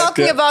yes. we were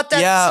talking about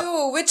that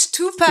too. Which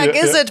Tupac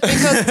is it?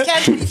 Because it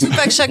can't be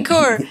Tupac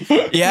Shakur.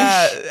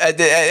 Yeah,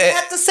 we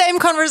had the same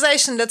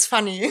conversation. That's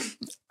funny.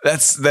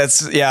 That's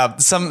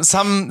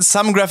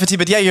some graffiti,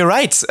 but yeah, you're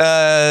right.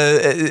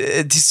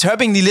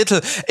 Disturbingly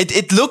little.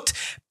 It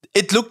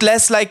looked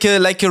less like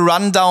a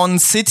rundown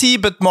city,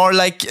 but more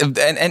like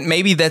and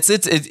maybe that's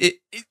it.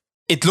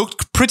 It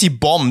looked pretty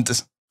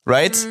bombed.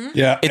 Right? Mm-hmm.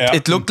 Yeah.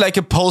 It looked like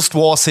a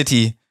post-war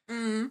city.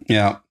 Mm-hmm.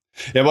 Yeah.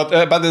 Yeah,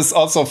 but it's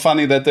also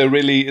funny that they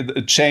really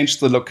changed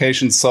the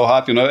location so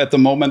hard. At the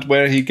moment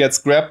where he gets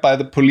grabbed by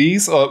the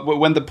police, or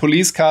when the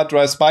police car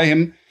drives by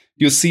him,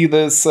 you see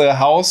this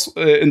house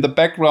in the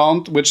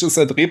background, which is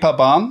at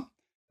Reeperbahn.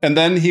 And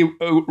then he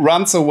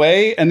runs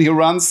away, and he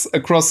runs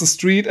across the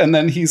street, and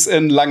then he's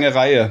in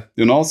Langereihe.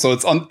 So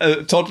it's on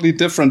a totally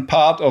different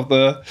part of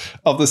the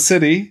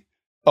city.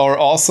 Or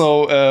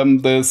also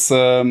this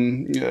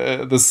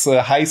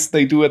heist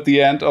they do at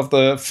the end of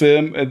the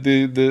film.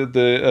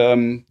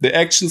 The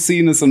action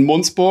scene is in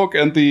Munzburg,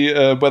 and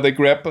where they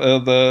grab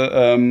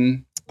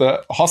the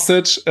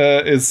hostage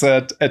is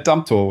at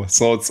Dammtor.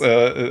 So it's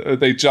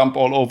they jump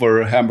all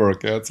over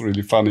Hamburg. Yeah, it's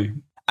really funny.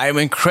 I'm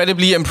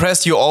incredibly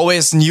impressed you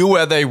always knew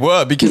where they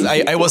were, because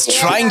I was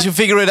trying to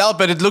figure it out,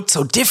 but it looked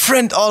so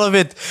different, all of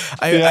it.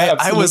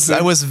 I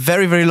was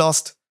very, very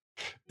lost.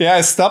 Yeah,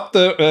 I stopped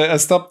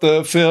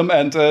the film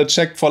and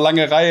checked for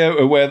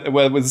Langereihe, where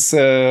it was.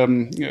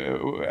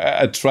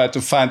 I tried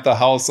to find the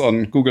house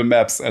on Google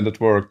Maps, and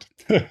it worked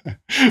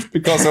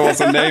because there was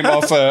the name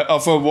of a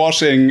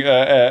washing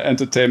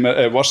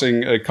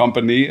washing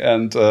company,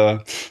 and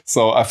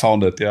so I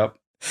found it. Yeah.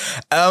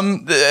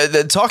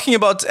 Talking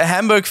about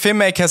Hamburg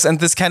filmmakers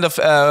and this kind of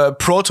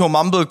proto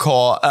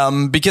mumblecore,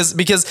 because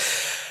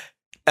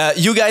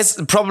you guys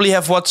probably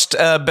have watched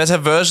better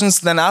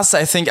versions than us.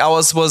 I think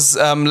ours was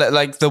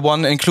like the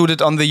one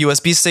included on the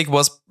USB stick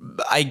was,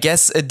 I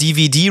guess, a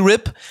DVD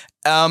rip.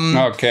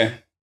 Okay.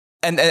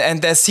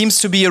 And there seems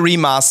to be a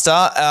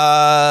remaster.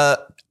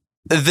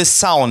 The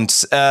sound.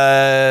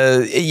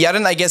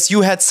 Jaren, I guess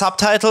you had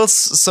subtitles,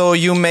 so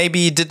you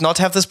maybe did not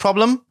have this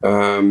problem?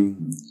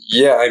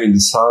 Yeah, I mean, the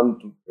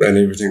sound and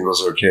everything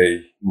was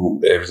okay.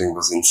 Everything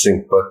was in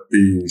sync, but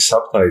the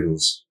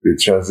subtitles, the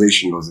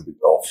translation was a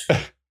bit off.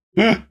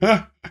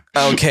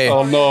 Okay.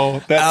 Oh no,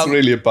 that's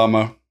really a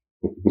bummer.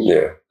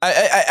 Yeah.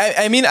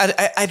 I mean,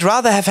 I'd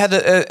rather have had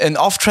an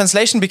off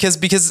translation because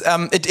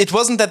it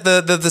wasn't that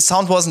the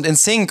sound wasn't in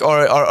sync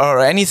or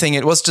anything.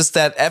 It was just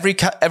that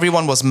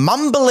everyone was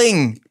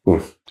mumbling.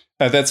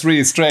 That's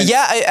really strange.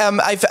 Yeah,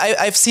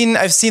 I've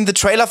seen the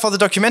trailer for the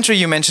documentary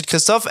you mentioned,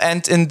 Christoph,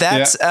 and in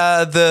that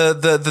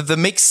the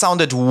mix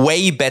sounded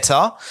way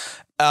better.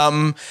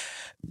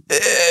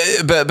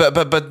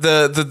 But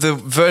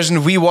the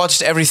version we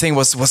watched, everything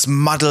was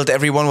muddled.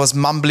 Everyone was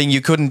mumbling.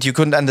 You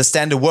couldn't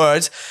understand a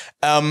word,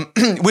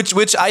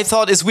 which I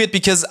thought is weird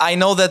because I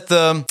know that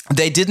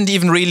they didn't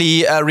even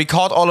really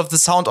record all of the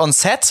sound on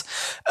set.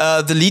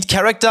 The lead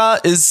character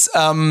is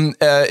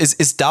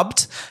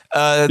dubbed.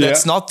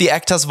 That's not the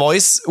actor's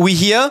voice we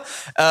hear,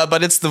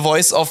 but it's the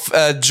voice of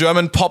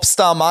German pop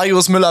star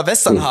Marius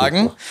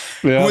Müller-Westernhagen.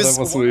 Yeah, that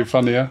was really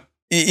funny. Yeah.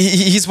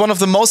 He's one of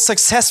the most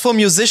successful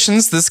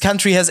musicians this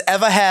country has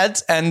ever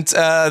had, and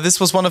this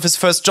was one of his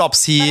first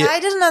jobs. But I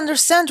didn't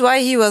understand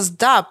why he was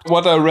dubbed.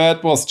 What I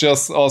read was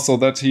just also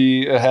that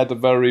he had a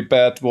very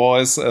bad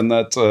voice, and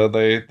that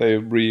they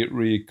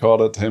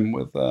re-recorded him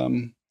with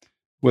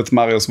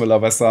Marius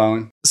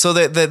Müller-Westernhagen. So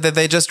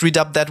they just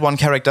redubbed that one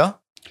character?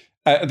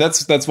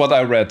 That's what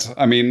I read.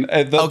 I mean,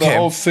 the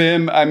whole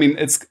film. I mean,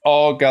 it's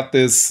all got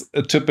this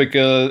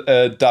typical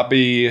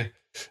dubby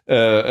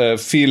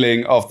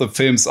feeling of the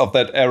films of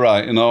that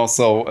era, you know.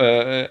 So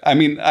I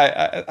mean,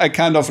 I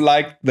kind of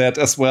liked that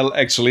as well,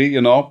 actually,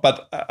 you know.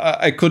 But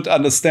I could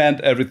understand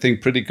everything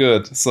pretty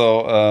good,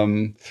 so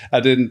I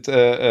didn't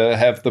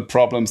have the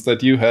problems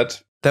that you had.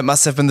 That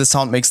must have been the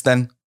sound mix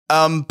then.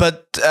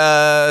 But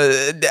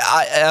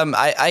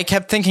I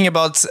kept thinking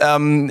about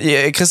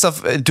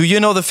Christoph. Do you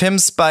know the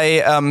films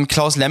by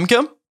Klaus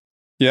Lemke?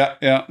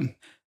 Yeah.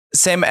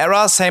 Same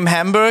era, same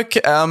Hamburg,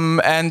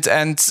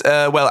 and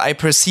well, I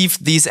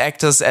perceived these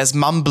actors as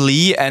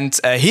mumbly, and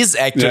his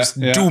actors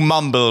do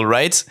mumble,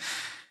 right?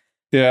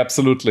 Yeah,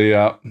 absolutely.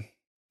 Yeah.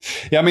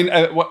 Yeah, I mean,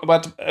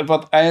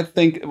 what I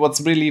think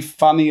what's really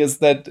funny is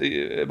that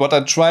what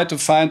I try to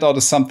find out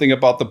is something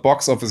about the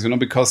box office, you know,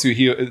 because you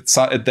hear it's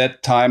at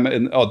that time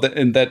in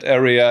that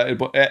area,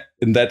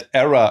 in that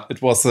era, it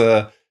was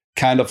a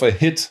kind of a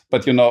hit.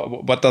 But you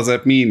know, what does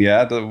that mean?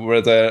 Yeah,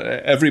 were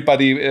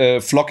everybody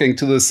flocking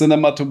to the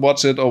cinema to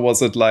watch it, or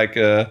was it like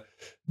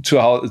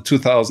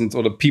 2000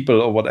 or the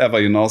people or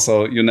whatever, you know?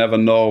 So you never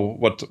know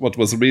what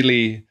was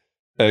really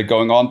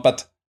going on,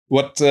 but.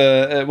 What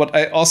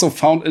I also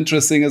found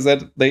interesting is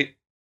that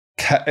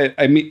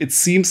I mean, it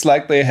seems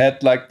like they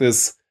had like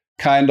this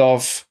kind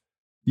of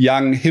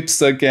young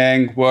hipster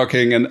gang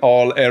working in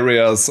all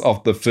areas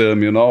of the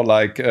film, you know,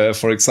 like,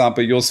 for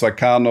example, Jos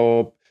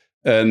Vacano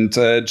and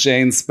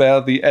Jane Spare,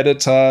 the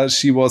editor,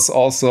 she was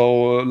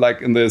also like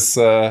in this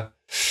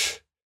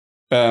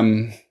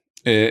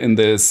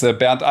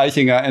Bernd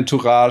Eichinger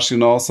entourage, you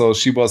know, so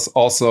she was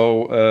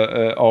also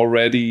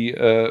already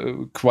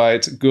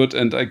quite good,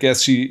 and I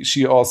guess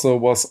she also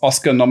was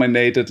Oscar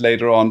nominated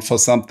later on for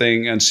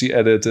something, and she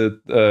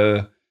edited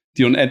Die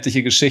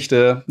unendliche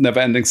Geschichte, Never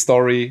Ending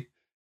Story,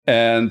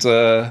 and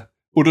Udo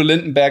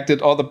Lindenberg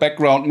did all the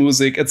background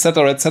music,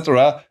 etc.,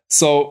 etc.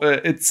 So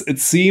it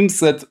seems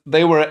that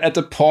they were at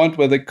a point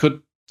where they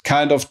could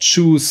kind of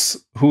choose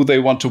who they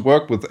want to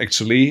work with,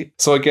 actually.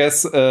 So I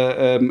guess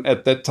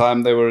at that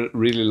time they were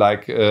really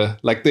like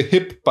the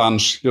hip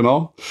bunch, you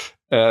know.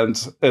 And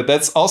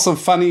that's also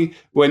funny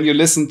when you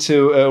listen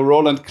to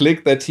Roland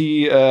Klick, that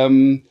he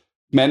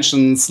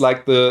mentions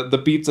like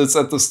the Beatles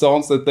and the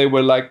Stones, that they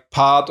were like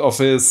part of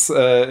his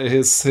they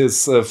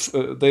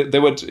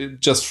were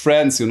just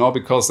friends, you know,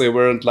 because they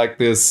weren't like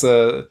this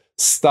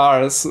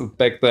stars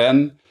back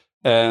then.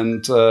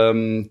 And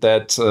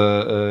that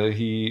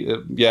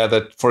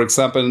for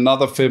example,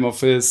 another film of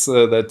his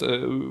that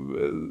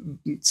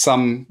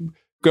some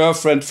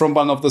girlfriend from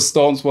one of the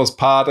Stones was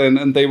part in,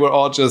 and they were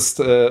all just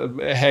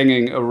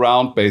hanging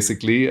around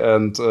basically,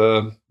 and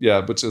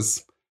which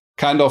is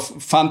kind of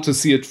fun to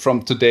see it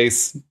from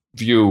today's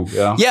view.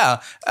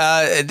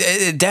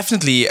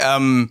 Definitely.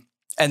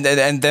 And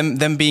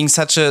them being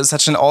such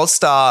an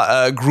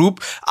all-star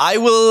group, I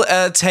will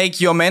take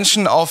your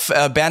mention of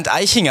Bernd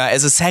Eichinger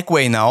as a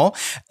segue now,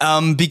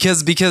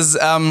 because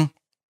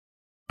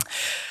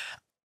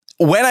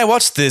when I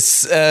watched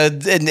this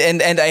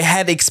and I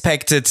had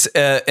expected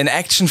an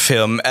action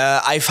film,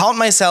 I found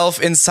myself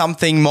in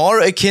something more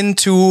akin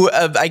to,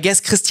 I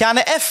guess, Christiane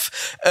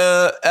F.,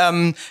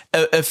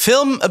 a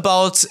film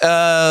about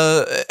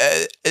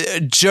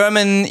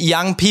German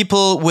young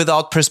people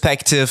without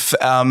perspective,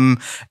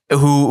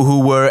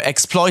 who were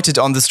exploited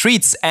on the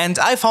streets. And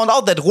I found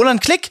out that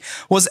Roland Klick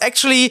was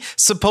actually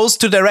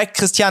supposed to direct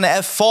Christiane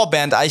F. for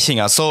Bernd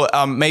Eichinger. So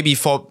maybe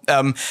for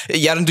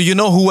Jaren, do you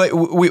know who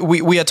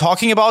we are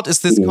talking about? Is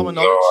this common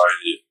knowledge?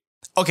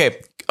 No idea.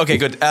 Okay,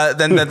 good.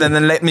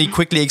 Then let me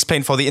quickly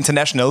explain for the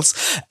internationals.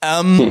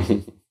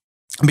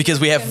 Because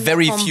we have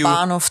very few.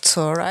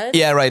 Bahnhofzoo, right?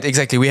 Yeah, right,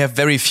 exactly. We have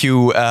very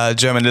few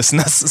German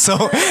listeners, so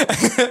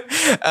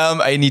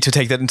I need to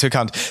take that into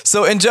account.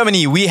 So in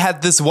Germany, we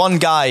had this one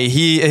guy.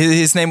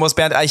 His name was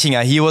Bernd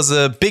Eichinger. He was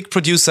a big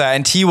producer,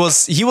 and he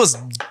was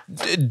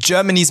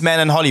Germany's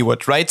man in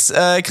Hollywood, right,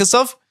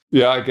 Christoph?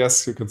 Yeah, I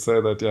guess you could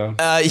say that.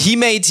 Yeah. He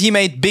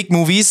made big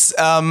movies.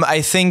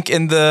 I think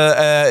in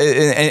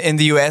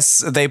the US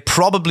they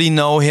probably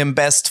know him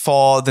best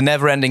for The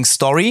Neverending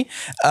Story.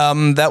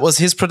 That was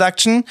his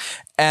production,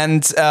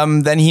 and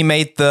then he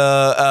made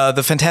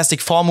the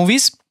Fantastic Four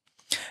movies.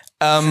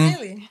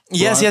 Really?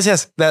 Yes, right.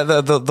 yes.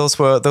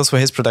 Those were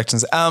his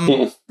productions.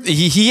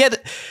 He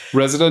had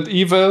Resident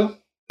Evil.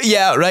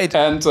 Yeah, right.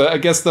 And I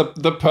guess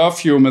the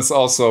perfume is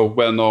also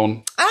well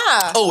known.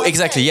 Oh,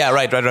 exactly. Yeah,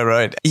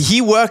 right.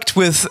 He worked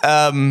with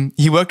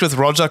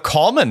Roger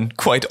Corman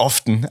quite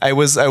often. I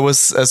was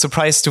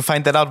surprised to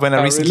find that out when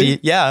I recently. Really?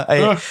 Yeah,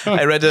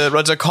 I read a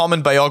Roger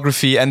Corman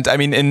biography, and I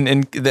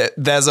mean,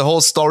 there's a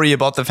whole story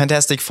about the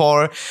Fantastic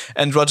Four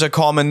and Roger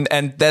Corman,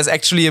 and there's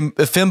actually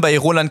a film by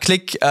Roland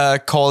Klick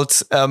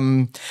called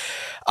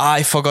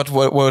I forgot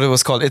what it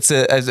was called. It's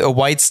a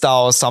White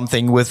Star or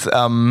something with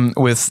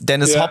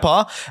Dennis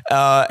Hopper.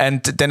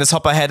 And Dennis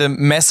Hopper had a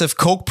massive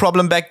coke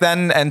problem back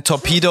then and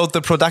torpedoed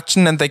the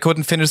production, and they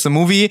couldn't finish the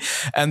movie.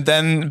 And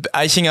then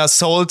Eichinger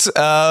sold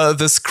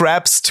the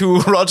scraps to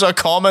Roger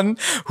Corman,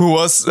 who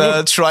was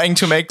trying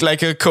to make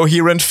like a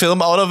coherent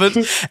film out of it.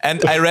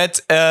 And I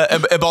read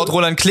about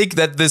Roland Klick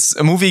that this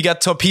movie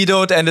got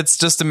torpedoed and it's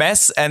just a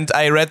mess. And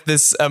I read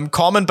this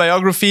Corman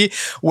biography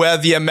where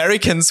the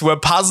Americans were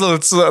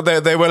puzzled. So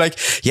they were like,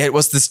 yeah, it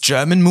was this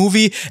German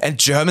movie, and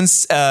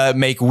Germans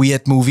make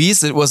weird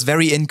movies. It was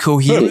very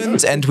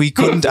incoherent and we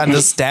couldn't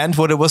understand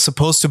what it was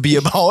supposed to be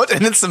about.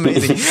 And it's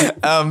amazing.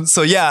 Bernd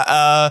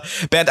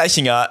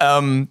Eichinger,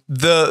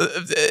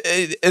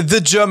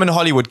 the German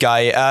Hollywood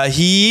guy,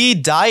 he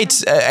died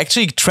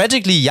actually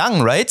tragically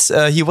young, right?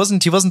 He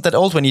wasn't that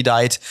old when he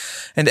died,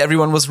 and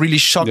everyone was really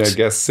shocked. Yeah, I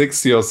guess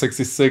 60 or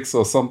 66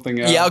 or something.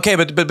 Yeah, okay,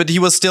 but he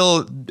was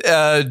still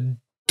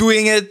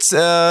doing it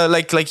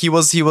like he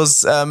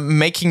was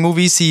making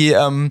movies. He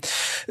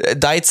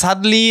died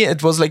suddenly.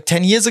 It was like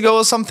 10 years ago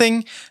or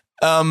something.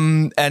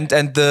 And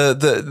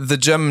the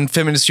German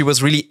film industry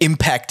was really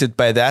impacted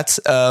by that.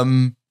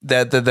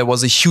 That there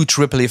was a huge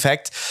ripple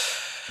effect.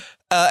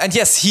 And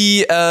yes,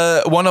 he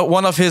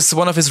one of his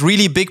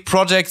really big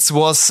projects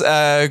was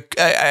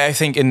I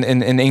think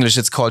in English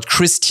it's called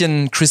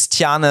Christiane.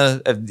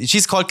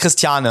 She's called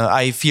Christiane.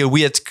 I feel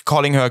weird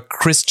calling her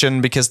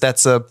Christian because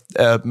that's a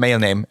male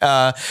name.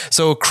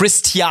 So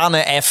Christiane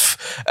F.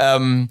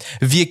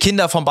 Wir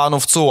Kinder vom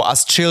Bahnhof Zoo,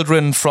 us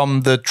children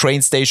from the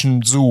train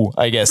station zoo,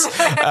 I guess.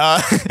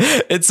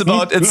 It's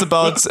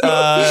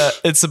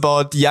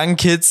about young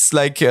kids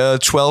like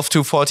 12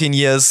 to 14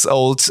 years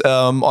old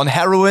on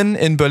heroin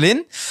in Berlin.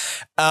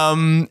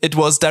 It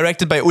was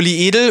directed by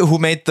Uli Edel, who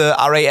made the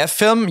RAF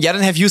film.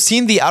 Jaden, have you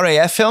seen the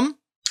RAF film?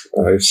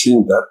 I've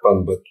seen that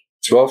one, but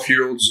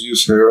 12-year-olds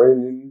use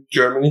heroin in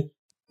Germany?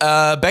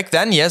 Back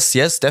then, yes,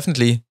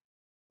 definitely.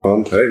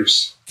 Fun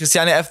times.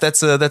 Christiane F.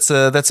 That's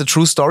a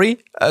true story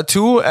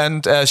too,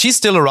 and she's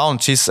still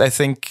around. She's, I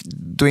think,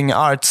 doing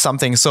art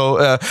something.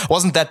 So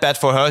wasn't that bad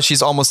for her.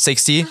 She's almost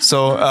 60.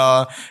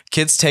 So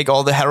kids, take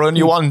all the heroin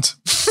you want.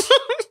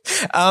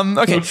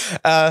 Okay,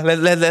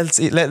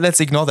 let's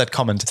ignore that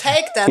comment.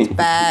 Take that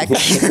back.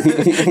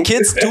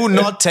 Kids do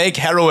not take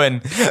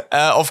heroin.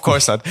 Of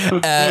course not.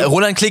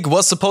 Roland Klick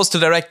was supposed to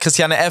direct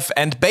Christiane F.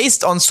 And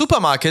based on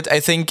Supermarkt, I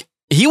think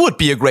he would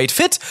be a great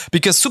fit,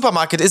 because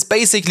Supermarkt is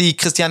basically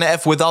Christiane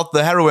F. without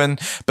the heroin,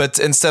 but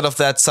instead of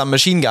that, some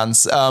machine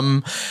guns.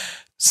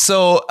 It's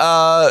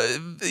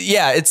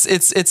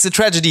a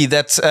tragedy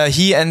that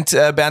he and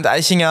Bernd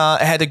Eichinger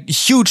had a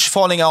huge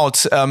falling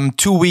out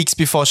 2 weeks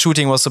before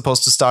shooting was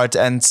supposed to start,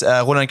 and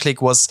Roland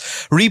Klick was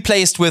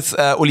replaced with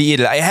Uli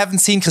Edel. I haven't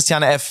seen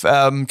Christiane F.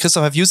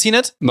 Christoph, have you seen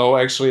it? No,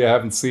 actually, I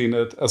haven't seen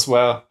it as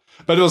well.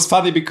 But it was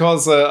funny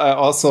because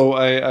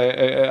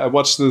I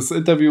watched this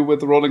interview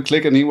with Roland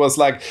Klick, and he was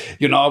like,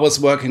 I was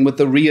working with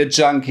the rear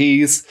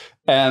junkies,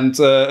 and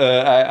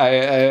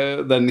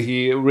then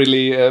he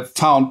really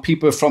found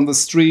people from the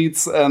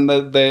streets, and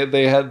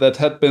they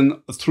had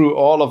been through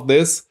all of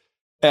this,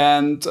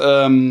 and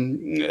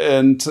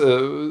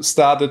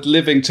started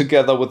living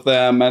together with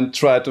them and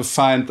tried to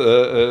find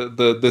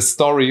the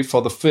story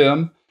for the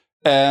film.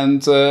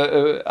 And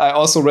I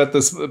also read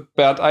this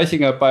Bernd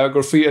Eichinger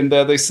biography, and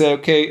there they say,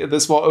 okay,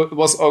 this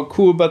was all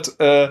cool, but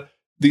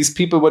these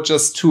people were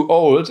just too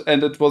old,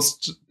 and it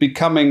was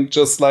becoming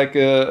just like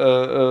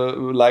a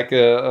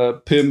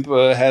pimp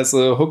has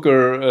a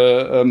hooker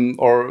and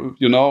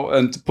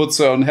puts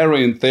her on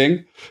heroin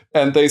thing.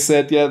 And they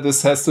said, yeah,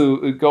 this has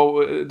to go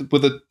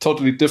with a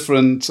totally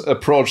different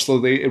approach. So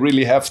they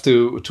really have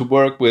to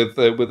work with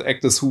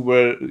actors who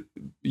were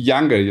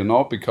younger,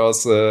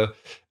 because.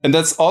 And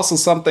that's also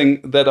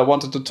something that I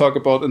wanted to talk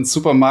about in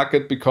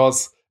Supermarkt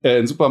because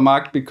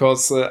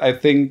I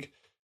think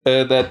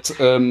that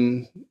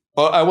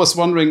I was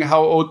wondering,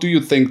 how old do you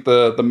think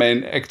the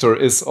main actor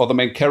is, or the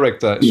main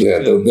character? Yeah,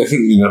 they're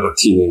definitely not a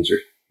teenager.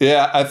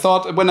 Yeah, I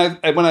thought when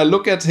I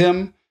look at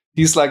him,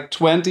 he's like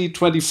 20,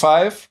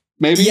 25,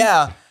 maybe.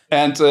 Yeah.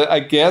 And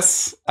I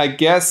guess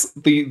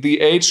the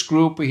age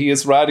group he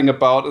is writing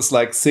about is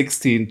like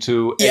 16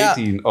 to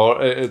 18,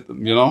 or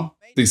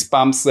these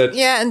bumps that.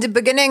 Yeah, in the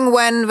beginning,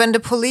 when the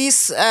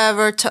police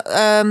were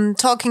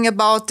talking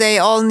about they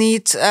all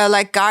need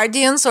like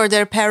guardians or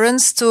their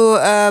parents to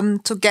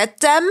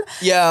get them.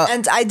 Yeah,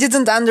 and I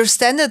didn't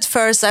understand it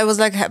first. I was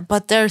like,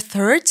 but they're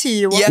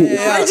 30. What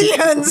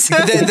guardians?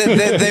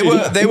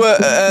 they were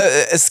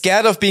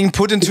scared of being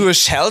put into a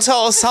shelter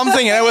or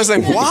something, and I was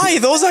like, why?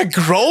 Those are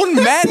grown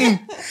men.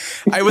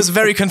 I was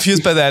very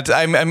confused by that.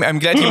 I'm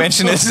glad you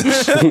mentioned it.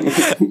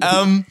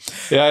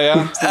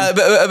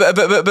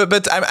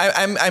 But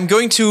I'm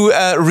going to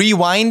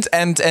rewind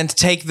and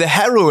take the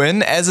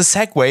heroin as a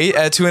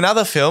segue to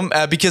another film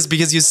because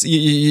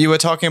you were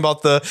talking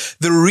about the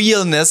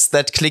realness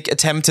that Klick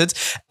attempted.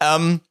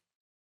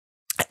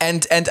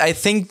 And I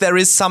think there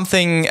is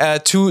something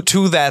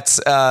to that.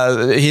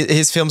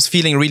 His films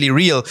feeling really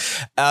real.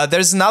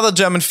 There's another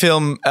German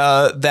film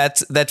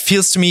that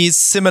feels to me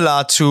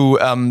similar to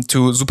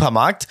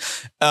Supermarkt.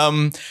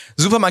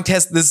 Supermarkt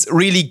has this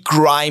really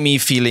grimy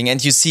feeling,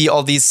 and you see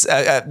all these.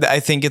 I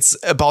think it's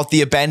about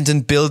the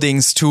abandoned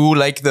buildings too,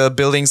 like the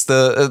buildings,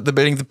 the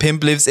building the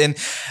pimp lives in.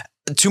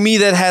 To me,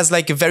 that has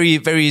like a very,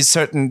 very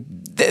certain.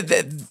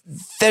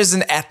 There's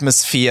an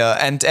atmosphere,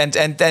 and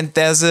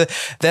there's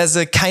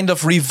a kind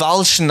of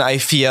revulsion. I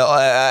feel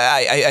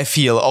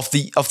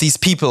of these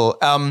people.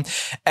 And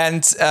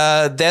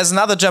there's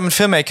another German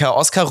filmmaker,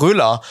 Oskar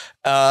Röhler.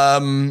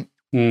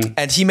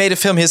 And he made a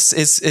film,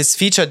 his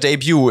feature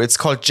debut. It's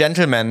called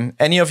Gentleman.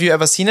 Any of you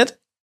ever seen it?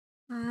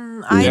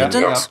 I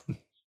didn't. Yeah.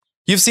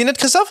 You've seen it,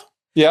 Christoph?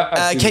 Yeah.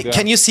 I've seen it, yeah.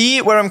 Can you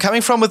see where I'm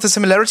coming from with the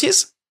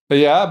similarities?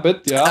 Yeah, a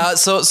bit, yeah.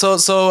 So,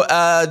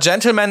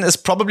 Gentleman is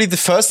probably the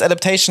first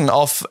adaptation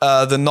of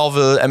the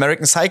novel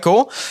American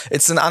Psycho.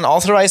 It's an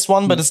unauthorized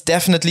one, but it's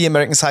definitely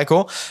American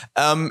Psycho.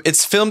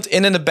 It's filmed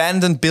in an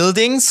abandoned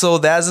building, so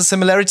there's a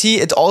similarity.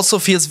 It also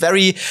feels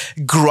very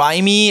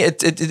grimy.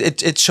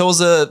 It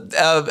shows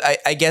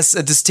I guess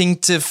a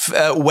distinctive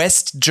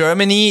West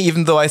Germany,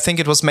 even though I think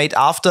it was made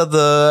after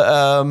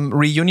the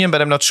reunion,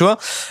 but I'm not sure.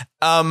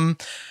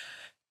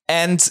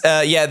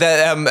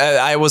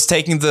 I was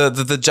taking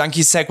the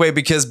junkie segue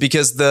because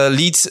the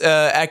lead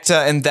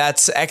actor in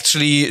that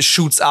actually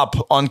shoots up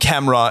on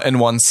camera in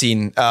one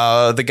scene.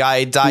 The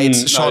guy died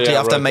shortly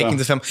after making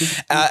the film,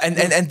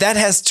 and that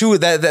has too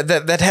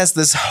that has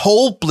this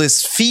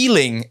hopeless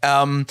feeling,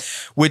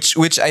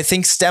 which I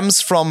think stems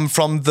from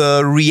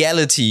the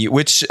reality,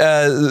 which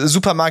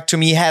Supermarkt to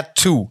me had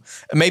too,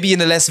 maybe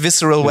in a less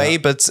visceral way,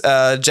 but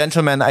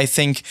Gentleman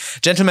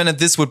and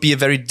this would be a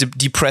very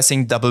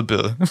depressing double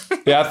bill.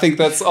 Yeah, I think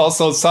that's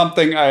also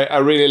something I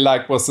really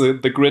liked was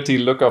the gritty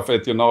look of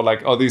it,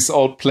 like all these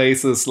old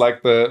places,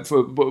 like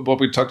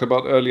what we talked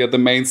about earlier, the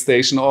main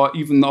station, or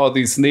even all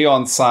these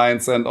neon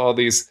signs and all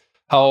these,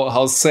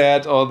 how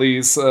sad all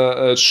these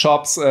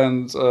shops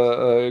and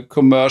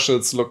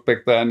commercials looked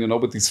back then,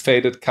 with these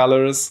faded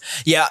colors.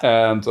 Yeah.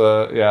 And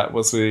it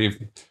was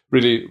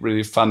really,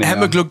 really funny.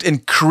 Hamburg looked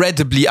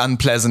incredibly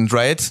unpleasant,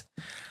 right?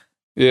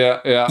 Yeah.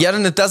 Yeah,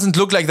 and it doesn't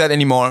look like that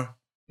anymore.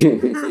 Yeah,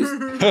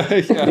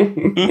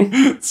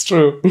 it's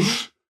true.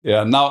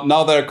 Yeah,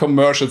 now there are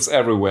commercials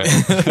everywhere.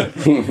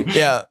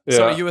 Yeah.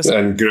 Sorry, you were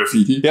saying. And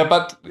graffiti. Yeah,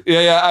 but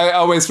I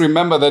always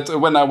remember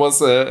that when I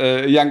was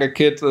a younger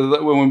kid,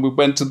 when we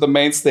went to the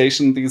main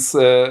station, these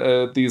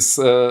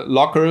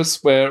lockers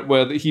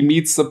where he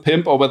meets the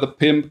pimp, or where the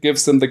pimp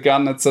gives him the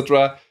gun,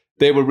 etc.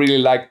 They were really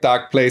like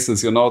dark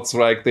places, It's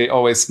like they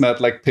always smelled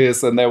like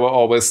piss, and there were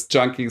always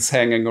junkies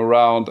hanging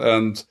around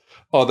and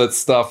all that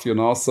stuff,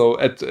 So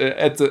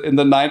in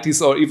the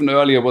 90s or even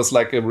earlier was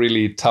like a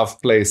really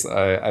tough place,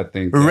 I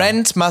think. Yeah.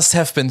 Rent must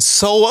have been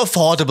so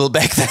affordable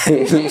back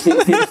then.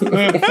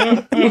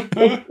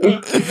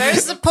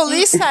 Where's the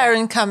police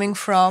siren coming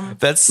from?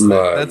 That's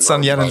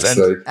on Janen's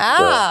end.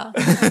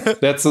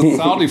 That's a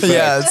sound effect.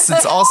 Yeah,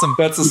 it's awesome.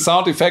 That's a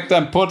sound effect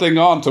I'm putting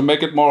on to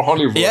make it more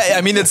Hollywood. Yeah,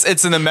 I mean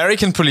it's an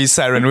American police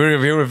siren.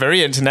 We were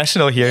very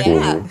international here.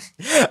 Yeah.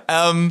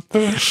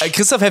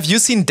 Christoph, have you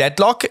seen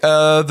Deadlock?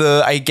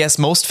 I guess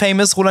most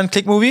famous Roland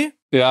Klick movie?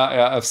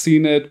 Yeah, I've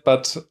seen it,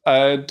 but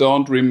I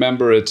don't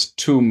remember it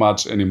too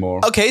much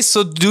anymore. Okay,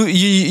 so do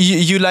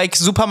you like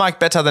Supermarkt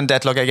better than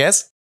Deadlock, I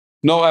guess?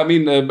 No, I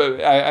mean,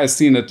 I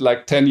seen it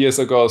like 10 years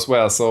ago as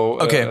well. So,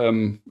 okay.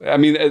 I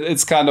mean,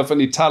 it's kind of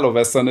an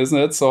Italo-Western, isn't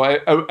it? So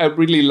I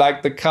really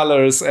like the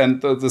colors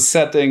and the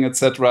setting,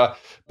 etc.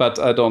 But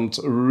I don't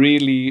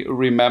really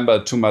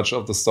remember too much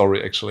of the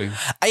story, actually.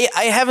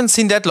 I haven't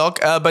seen Deadlock,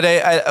 but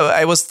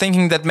I was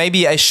thinking that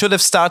maybe I should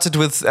have started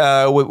with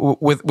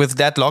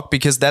Deadlock,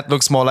 because that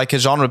looks more like a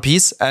genre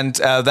piece, and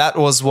that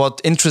was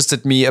what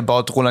interested me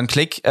about Roland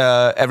Klick.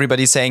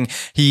 Everybody's saying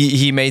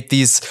he made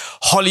these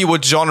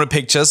Hollywood genre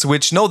pictures,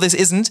 which no, this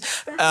isn't.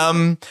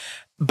 I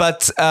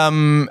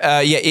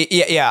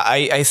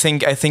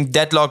think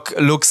Deadlock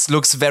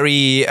looks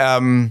very.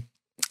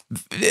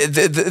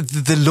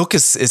 The look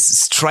is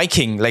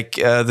striking, like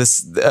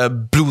this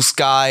blue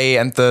sky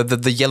and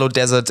the yellow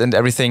desert and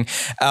everything.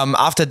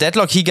 After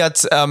Deadlock, he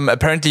got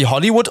apparently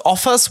Hollywood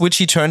offers, which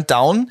he turned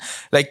down.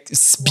 Like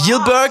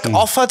Spielberg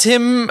offered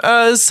him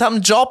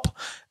some job.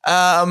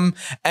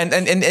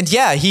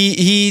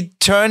 He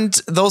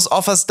turned those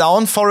offers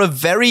down for a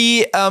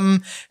very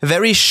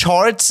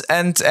short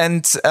and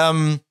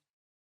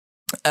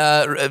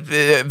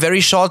very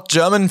short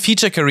German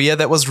feature career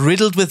that was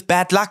riddled with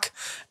bad luck.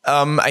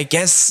 I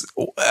guess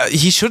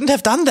he shouldn't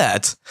have done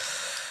that.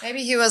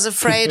 Maybe he was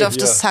afraid of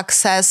the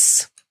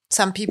success.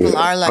 Some people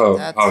are like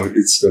that. How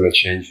it's gonna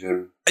change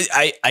him?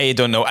 I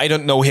don't know. I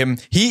don't know him.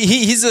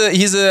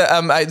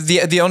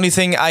 The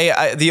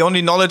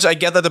only knowledge I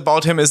gathered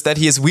about him is that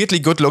he is weirdly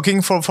good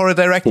looking for a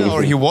director,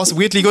 or he was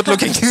weirdly good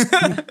looking.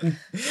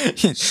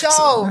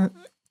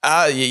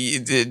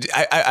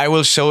 I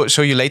will show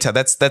you later.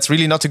 That's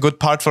really not a good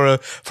part for a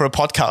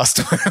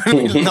podcast.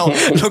 Now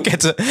look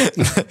at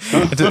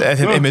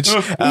an image.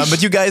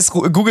 But you guys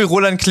Google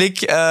Roland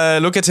Klick.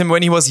 Look at him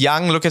when he was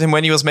young. Look at him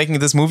when he was making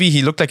this movie.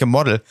 He looked like a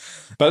model.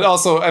 But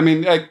also, I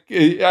mean,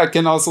 I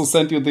can also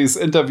send you these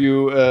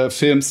interview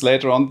films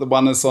later on. The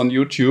one is on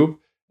YouTube,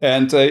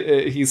 and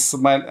it's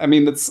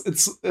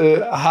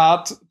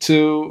hard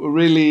to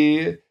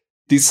really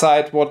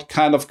decide what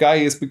kind of guy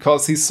he is,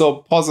 because he's so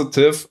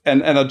positive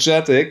and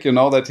energetic,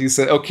 that he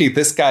said, okay,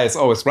 this guy is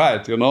always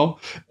right,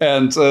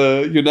 and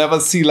you never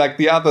see like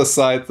the other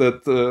side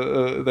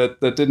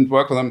that didn't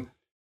work with him.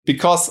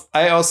 Because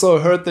I also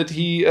heard that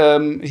he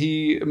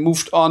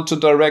moved on to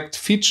direct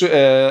feature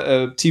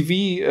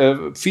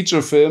TV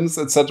feature films,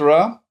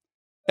 etc.,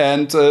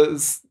 and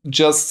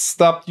just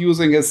stopped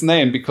using his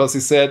name, because he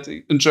said,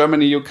 in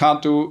Germany you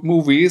can't do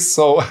movies,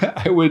 so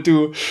I will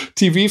do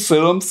TV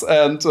films,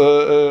 and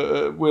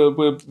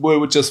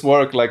will just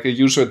work like a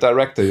usual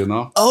director,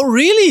 Oh,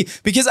 really?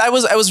 Because I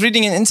was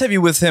reading an interview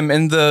with him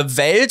in the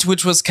Welt,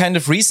 which was kind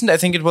of recent. I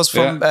think it was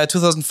from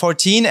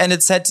 2014, and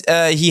it said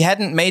he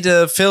hadn't made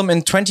a film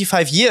in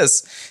 25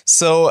 years.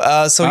 So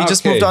he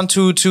just moved on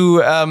to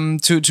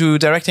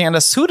directing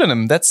under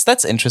pseudonym.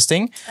 That's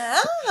interesting.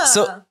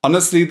 So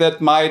honestly,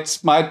 that might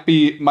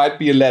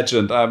be a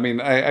legend. I mean,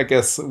 I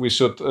guess we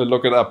should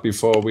look it up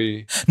before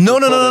we. No.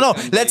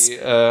 Let's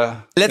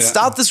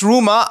start this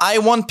rumor. I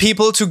want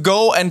people to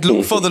go and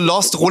look for the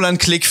lost Roland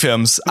Klick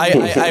films.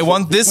 I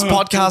want this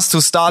podcast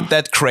to start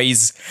that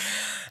craze.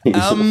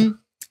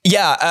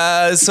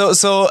 I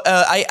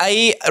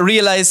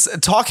realize,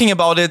 talking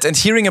about it and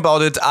hearing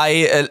about it,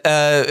 I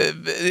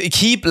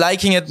keep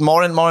liking it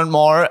more and more and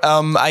more.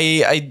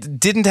 I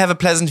didn't have a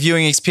pleasant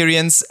viewing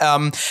experience,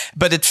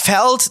 but it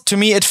felt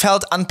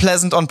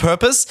unpleasant on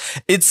purpose.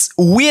 It's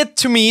weird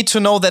to me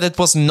to know that it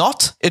was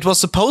not. It was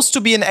supposed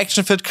to be an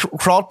action-filled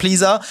crowd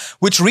pleaser,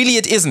 which really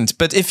it isn't.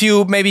 But if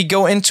you maybe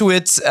go into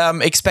it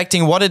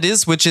expecting what it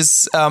is, which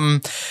is, I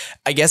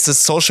guess, a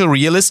social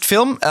realist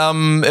film,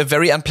 a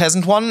very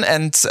unpleasant one,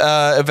 and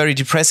a very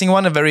depressing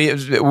one,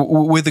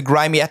 with a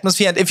grimy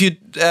atmosphere. And if you,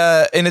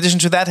 in addition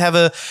to that, have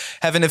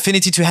an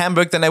affinity to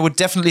Hamburg, then I would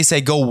definitely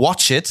say go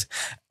watch it.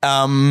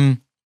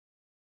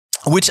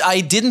 Which I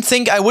didn't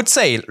think I would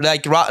say,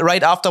 like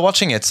right after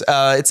watching it.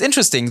 It's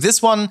interesting.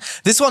 This one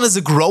is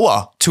a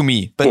grower to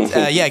me. But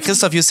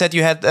Christoph, you said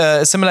you had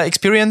a similar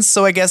experience,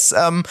 so I guess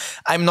I'm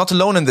not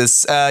alone in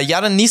this.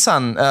 Yaren,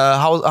 Nissan,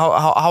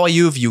 how are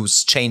your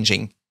views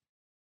changing?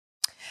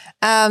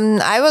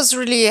 I was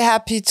really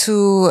happy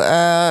to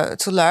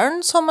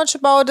learn so much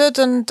about it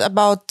and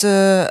about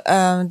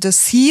the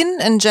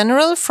scene in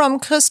general from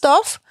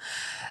Christoph.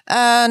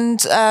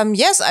 And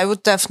yes, I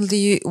would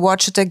definitely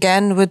watch it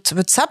again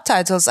with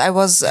subtitles. I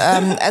was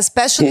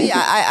especially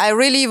I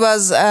really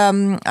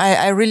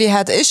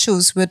had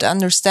issues with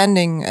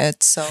understanding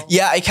it. So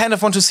yeah, I kind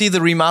of want to see the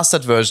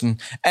remastered version.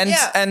 I'm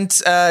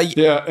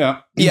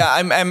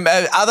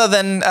other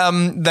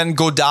than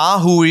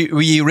Godard, who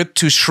we ripped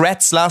to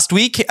shreds last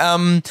week.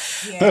 I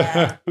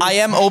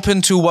am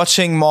open to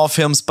watching more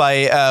films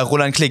by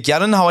Roland Klick.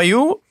 Yaren, how are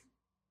you?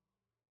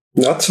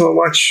 Not so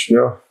much,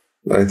 no.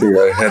 I think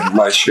I had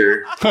my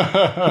share.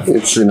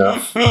 It's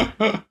enough.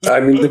 I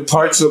mean, the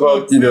parts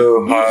about,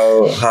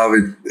 how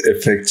it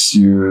affects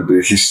you,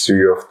 the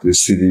history of the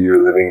city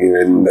you're living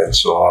in, and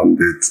so on,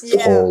 the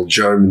whole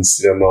German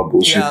cinema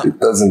bullshit, it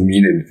doesn't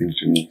mean anything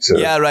to me. So.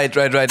 Yeah, right.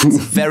 It's a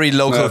very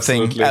local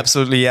thing.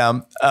 Absolutely, yeah.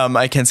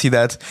 I can see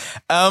that.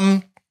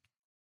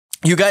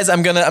 You guys,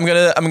 I'm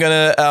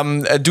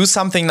gonna do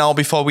something now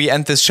before we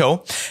end this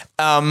show.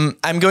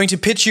 I'm going to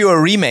pitch you a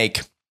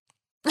remake.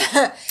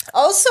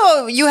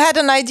 Also, you had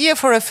an idea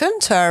for a film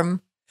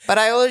term, but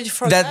I already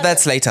forgot.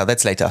 That's later. Okay.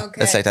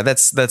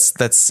 That's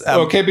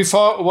okay.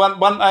 Before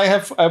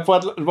I've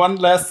got one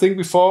last thing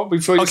before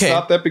you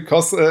start that,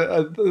 because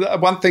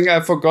one thing I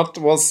forgot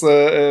was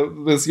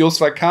with Jos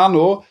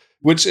Vacano,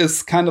 which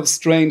is kind of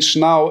strange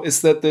now,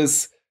 is that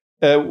this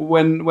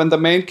when the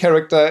main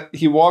character,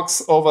 he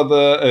walks over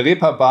the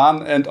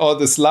Reeperbahn and all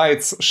these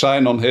lights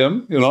shine on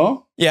him,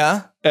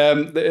 Yeah.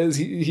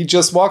 He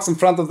just walks in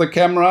front of the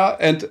camera,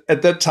 and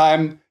at that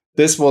time,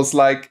 this was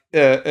like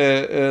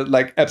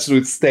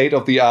absolute state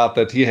of the art,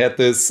 that he had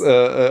this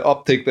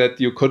optic that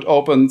you could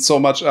open so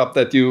much up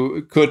that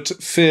you could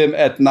film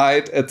at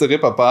night at the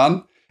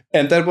Reeperbahn.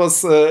 And that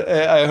was,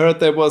 I heard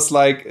there was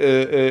like,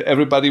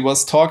 everybody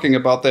was talking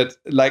about that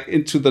like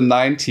into the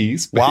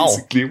 90s,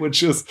 basically,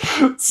 which is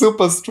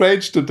super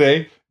strange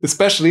today,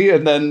 especially.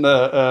 And then,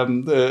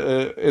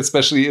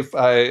 especially if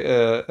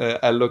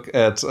I look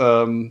at,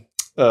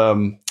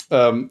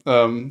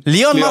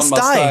 Leon Must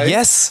Die.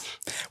 Yes,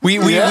 we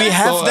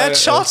have that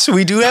shot.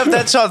 We do have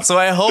that shot. So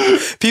I hope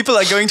people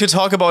are going to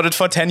talk about it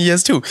for 10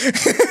 years too.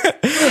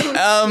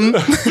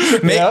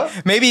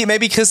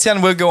 Maybe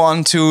Christian will go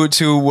on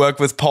to work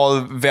with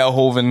Paul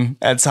Verhoeven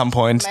at some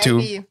point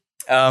too.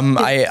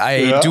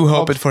 I do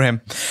hope it for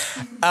him.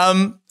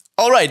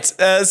 All right,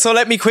 so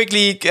let me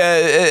quickly pitch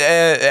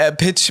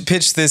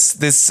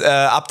this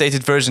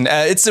updated version.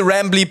 It's a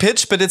rambly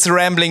pitch, but it's a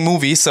rambling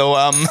movie, so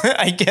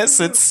I guess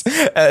it's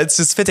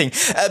just fitting.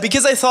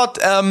 Because I thought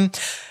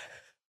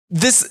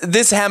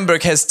this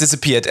Hamburg has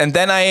disappeared, and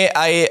then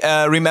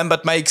I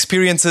remembered my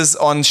experiences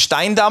on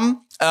Steindamm.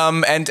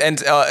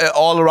 And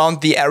all around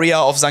the area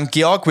of St.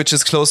 Georg, which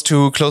is close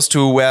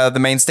to where the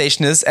main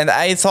station is, and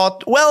I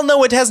thought, well,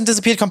 no, it hasn't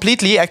disappeared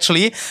completely.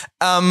 Actually,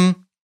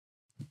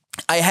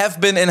 I have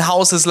been in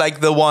houses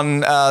like the one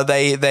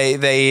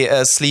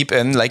they sleep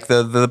in, like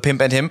the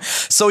pimp and him.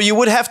 So you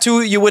would have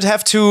to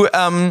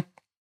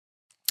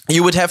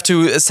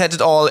set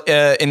it all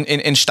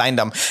in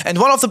Steindamm. And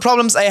one of the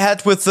problems I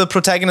had with the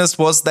protagonist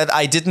was that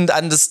I didn't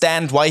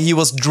understand why he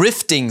was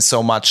drifting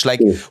so much.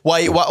 Like,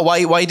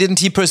 why didn't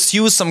he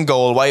pursue some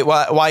goal?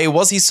 Why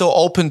was he so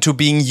open to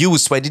being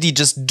used? Why did he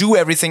just do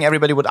everything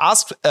everybody would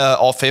ask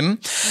of him?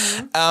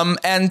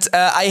 And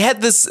I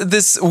had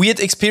this weird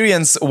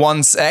experience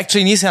once,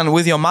 actually, Nissan,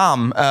 with your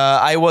mom.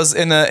 I was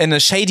in a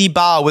shady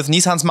bar with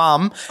Nissan's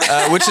mom,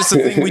 which is the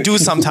thing we do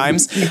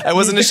sometimes. I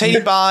was in a shady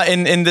bar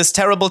in this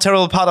terrible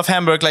part of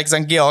Hamburg, like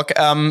St. Georg,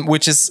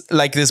 which is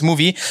like this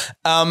movie.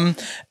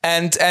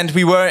 And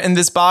we were in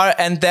this bar,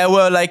 and there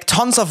were like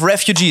tons of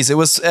refugees. It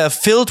was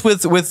filled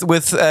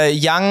with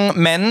young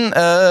men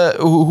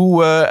who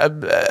were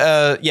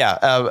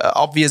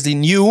obviously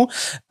new.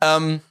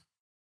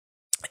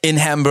 In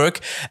Hamburg,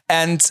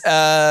 and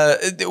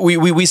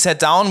we sat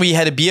down, we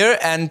had a beer,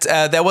 and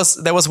there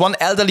was one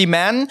elderly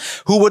man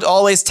who would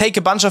always take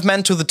a bunch of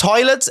men to the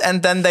toilet,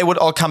 and then they would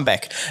all come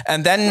back.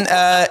 And then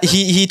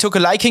he took a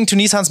liking to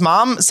Nissan's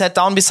mom, sat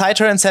down beside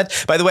her, and said,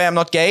 "By the way, I'm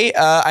not gay.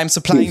 I'm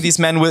supplying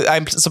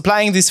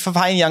these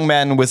fine young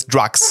men with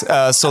drugs,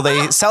 so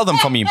they sell them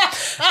for me.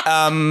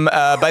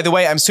 By the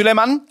way, I'm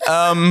Suleiman,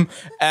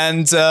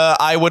 and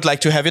I would like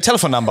to have your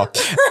telephone number."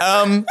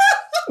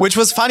 Which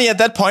was funny at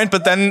that point,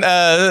 but then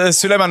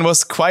Suleiman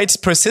was quite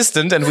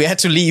persistent, and we had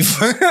to leave.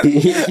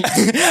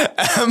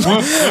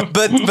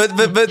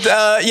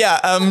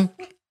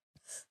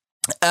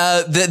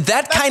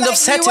 That kind of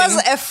setting. He was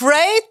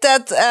afraid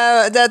that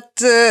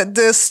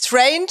the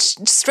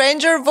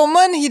stranger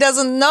woman he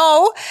doesn't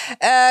know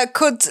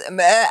could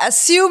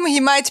assume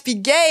he might be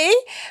gay.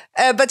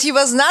 But he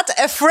was not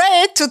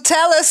afraid to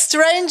tell a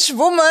strange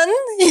woman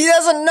he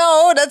doesn't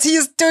know that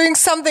he's doing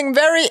something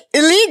very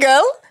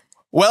illegal.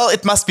 Well,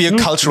 it must be a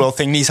cultural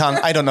thing, Nissan.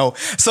 I don't know.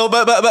 So,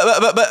 but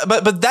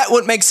that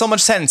would make so much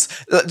sense.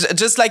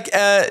 Just like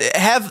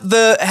have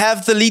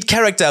the lead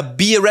character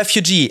be a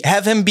refugee,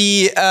 have him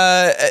be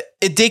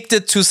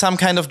addicted to some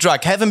kind of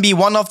drug, have him be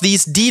one of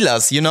these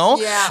dealers, you know?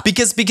 Yeah.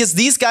 Because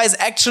these guys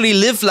actually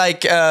live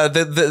like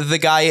the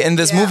guy in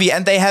this movie,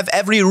 and they have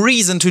every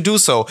reason to do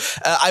so.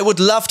 I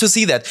would love to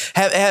see that.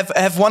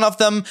 Have one of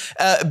them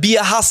be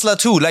a hustler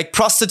too, like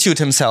prostitute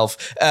himself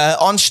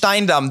on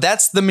Steindamm.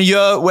 That's the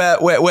milieu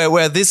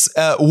where this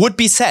would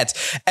be set,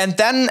 and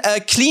then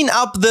clean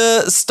up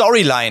the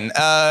storyline.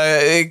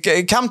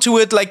 Come to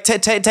it like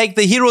take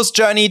the hero's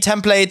journey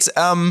template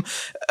and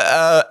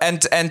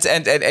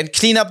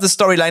clean up the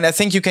storyline. I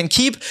think you can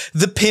keep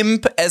the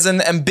pimp as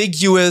an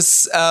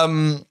ambiguous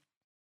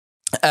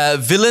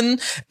villain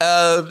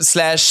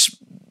slash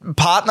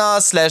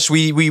partner slash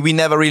we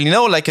never really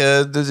know, like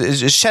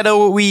a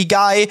shadowy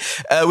guy.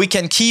 We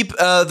can keep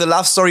the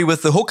love story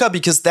with the hooker,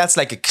 because that's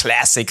like a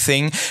classic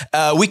thing.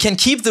 We can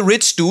keep the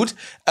rich dude.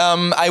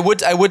 I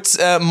would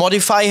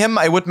modify him.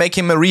 I would make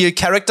him a real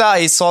character.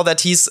 I saw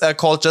that he's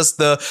called just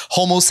the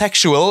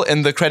homosexual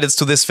in the credits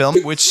to this film,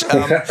 which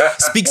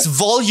speaks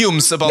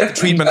volumes about the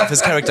treatment of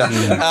his character.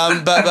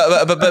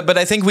 But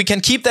I think we can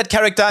keep that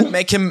character and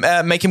make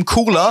him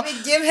cooler.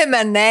 Maybe give him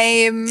a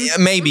name.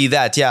 Maybe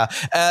that, yeah.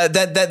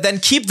 Then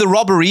keep the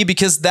robbery,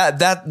 because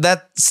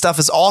that stuff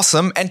is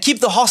awesome, and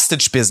keep the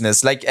hostage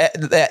business. Like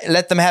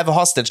let them have a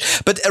hostage,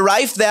 but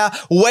arrive there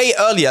way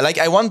earlier. Like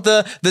I want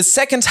the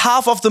second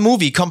half of the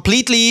movie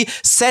completely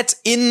set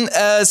in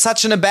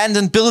such an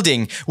abandoned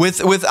building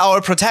with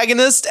our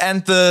protagonist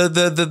and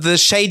the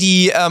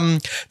shady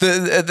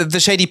the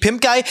shady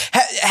pimp guy.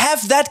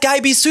 Have that guy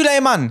be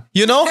Suleiman.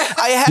 You know,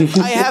 I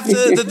have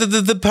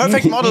the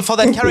perfect model for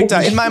that character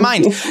in my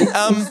mind.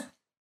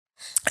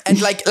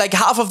 And like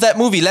half of that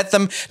movie, let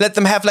them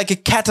have like a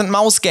cat and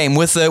mouse game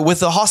with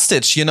the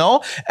hostage, you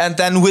know, and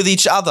then with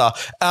each other.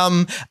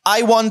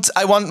 I want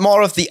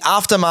more of the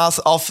aftermath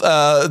of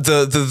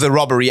the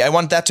robbery. I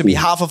want that to be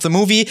half of the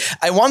movie.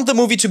 I want the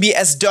movie to be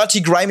as dirty,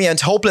 grimy, and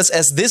hopeless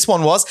as this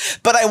one was,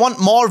 but I want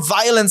more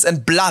violence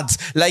and blood,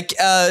 like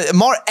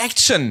more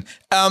action.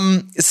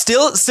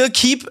 Still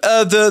keep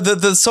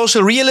the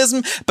social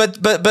realism,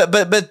 but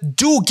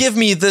do give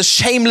me the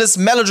shameless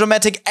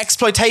melodramatic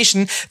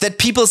exploitation that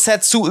people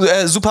said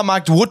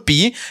Supermarkt would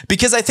be,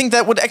 because I think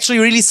that would actually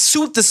really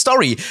suit the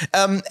story.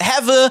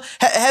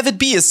 Have it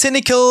be a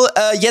cynical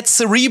yet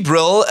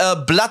cerebral,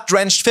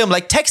 blood-drenched film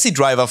like Taxi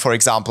Driver, for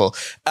example,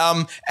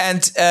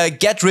 and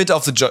get rid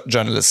of the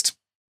journalist.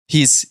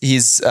 He's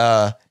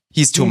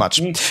He's too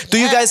much. Do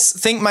you guys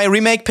think my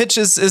remake pitch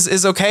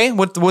is okay?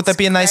 Would that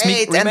be a nice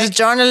remake? And the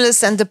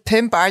journalist and the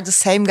pimp are the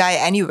same guy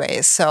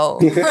anyway, so.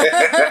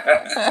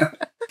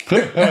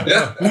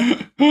 Yeah,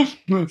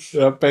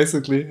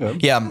 basically.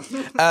 Yeah.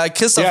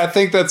 Christoph. Yeah, I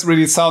think that's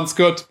really sounds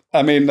good.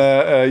 I mean,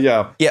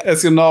 yeah.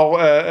 As you know,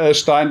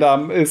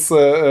 Steindamm is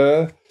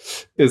I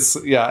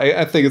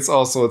think it's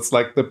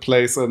like the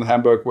place in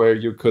Hamburg where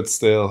you could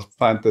still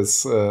find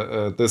this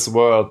this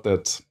world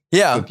that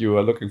you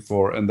are looking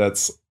for, and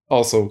that's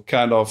also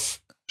kind of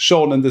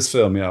shown in this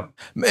film. Yeah.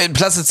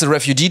 Plus, it's a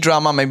refugee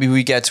drama. Maybe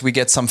we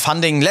get some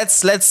funding.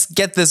 Let's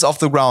get this off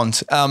the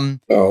ground. I'll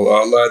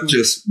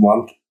just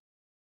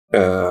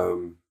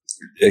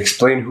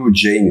explain who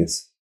Jane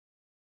is.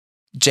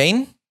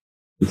 Jane?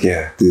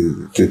 Yeah,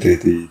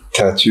 the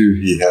tattoo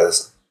he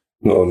has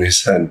on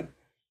his hand.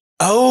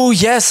 Oh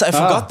yes, I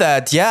forgot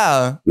that.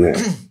 Yeah. Yeah.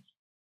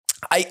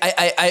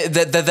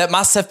 That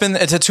must have been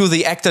a tattoo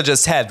the actor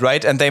just had,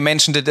 right? And they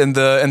mentioned it in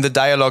the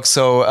dialogue.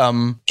 So I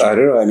don't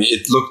know. I mean,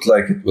 it looked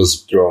like it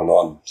was drawn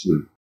on.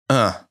 So.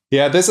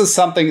 Yeah, this is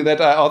something that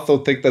I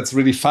also think that's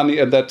really funny,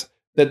 and that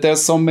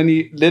there's so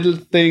many little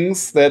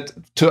things that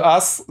to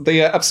us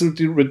they are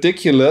absolutely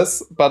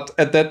ridiculous, but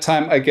at that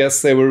time I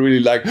guess they were really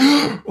like,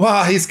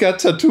 wow, he's got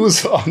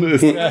tattoos on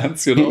his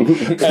hands, you know.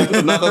 And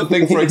another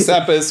thing, for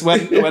example, is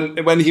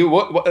when he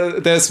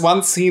there's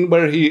one scene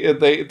where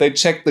they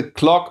check the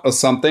clock or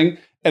something,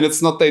 and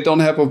it's not, they don't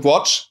have a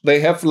watch, they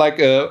have like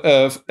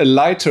a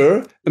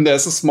lighter, and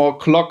there's a small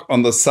clock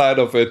on the side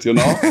of it, you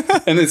know.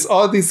 And it's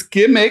all these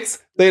gimmicks.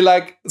 They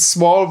like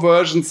small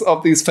versions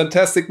of these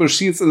fantastic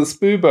machines in a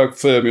Spielberg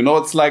film, you know.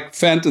 It's like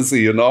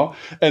fantasy, you know.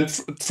 And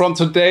from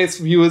today's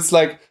view, it's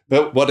like,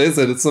 well, what is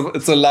it? It's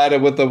a lighter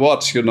with a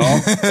watch, you know.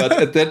 But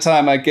at that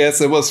time, I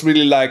guess it was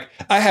really like,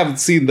 I haven't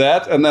seen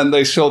that. And then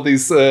they show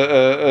these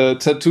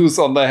tattoos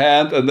on the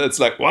hand, and it's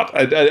like, what?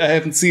 I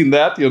haven't seen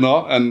that, you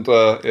know. And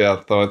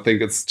so I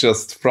think it's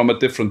just from a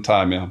different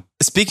time, yeah.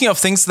 Speaking of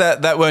things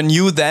that were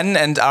new then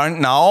and aren't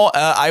now,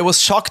 I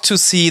was shocked to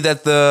see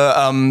that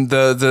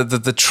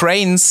the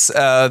trains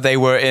they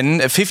were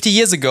in 50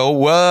 years ago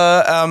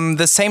were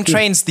the same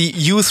trains the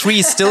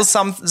U3 still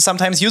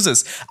sometimes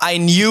uses. I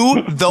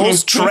knew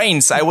those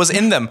trains. I was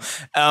in them.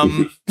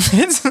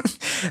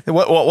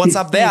 What's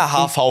up there,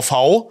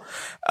 HVV?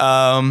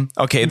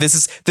 Okay,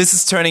 this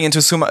is turning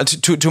into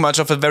too much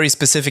of a very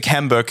specific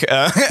Hamburg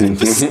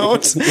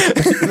episode.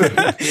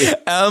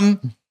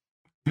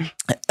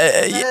 But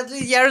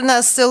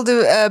Jarna still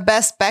do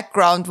best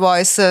background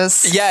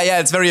voices. Yeah,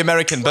 it's very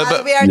American.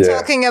 But we are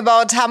talking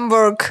about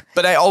Hamburg.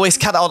 But I always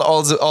cut out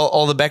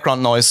all the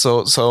background noise.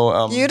 So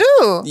you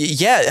do?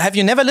 Yeah. Have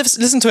you never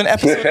listened to an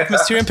episode of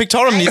Mytserium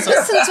Pictorum? I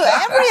listen to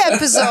every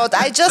episode.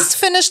 I just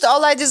finished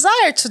All I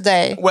Desire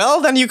today.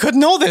 Well, then you could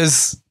know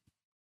this.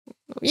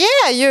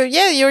 Yeah,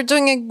 you're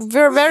doing a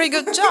very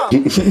good job.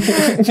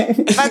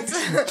 But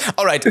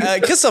all right,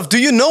 Christoph, do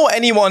you know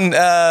anyone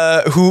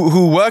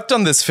who worked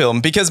on this film?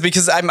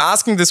 Because I'm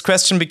asking this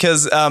question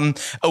because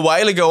a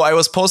while ago I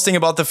was posting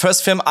about the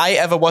first film I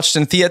ever watched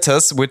in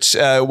theaters, which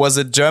was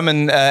a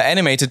German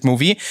animated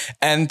movie,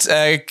 and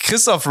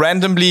Christoph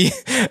randomly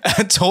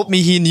told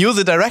me he knew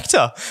the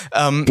director.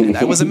 And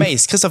I was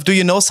amazed. Christoph, do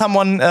you know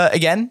someone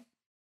again?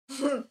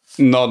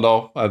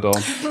 No, I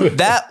don't.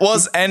 That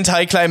was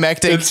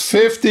anticlimactic. It's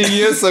 50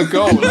 years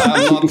ago. I'm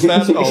not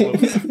that old.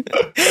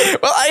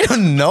 Well, I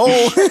don't know.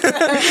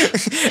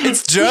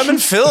 It's German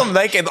film.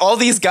 Like, and all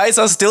these guys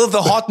are still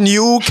the hot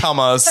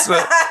newcomers.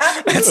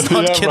 Let's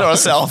not kid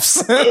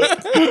ourselves. Okay,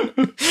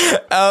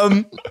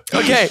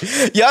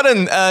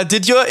 Jaren,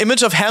 did your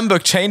image of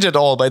Hamburg change at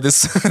all by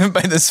this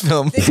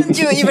film? Didn't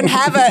you even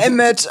have an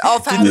image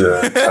of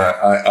Hamburg?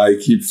 Yeah, I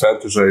keep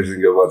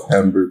fantasizing about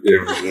Hamburg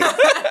every day.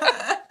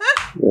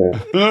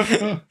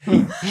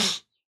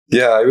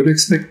 Yeah, I would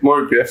expect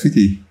more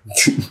graffiti.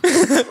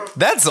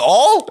 That's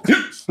all?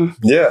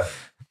 Yeah.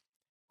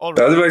 All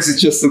right. Otherwise, it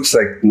just looks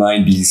like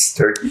 90s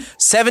Turkey.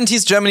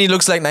 70s Germany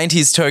looks like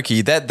 90s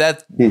Turkey.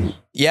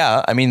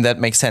 Yeah, I mean, that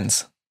makes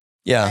sense.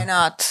 Yeah. Why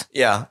not?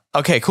 Yeah.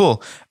 Okay,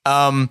 cool.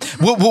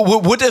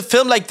 Would a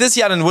film like this,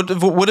 Jaren,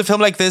 would a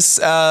film like this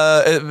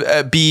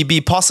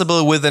be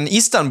possible with an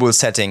Istanbul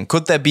setting?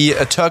 Could there be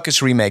a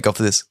Turkish remake of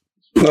this?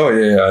 Oh,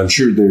 yeah, I'm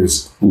sure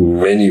there's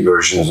many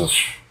versions of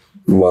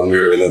one way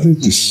or another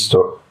just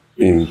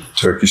in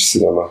Turkish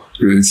cinema.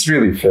 It's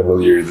really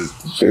familiar,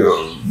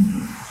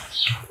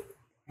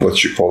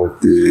 what you call it,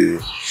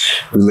 the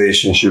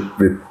relationship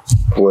with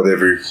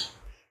whatever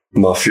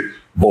mafia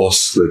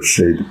boss, let's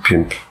say the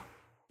pimp.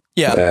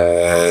 Yeah.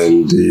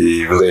 And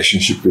the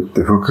relationship with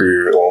the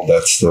hooker, all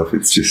that stuff,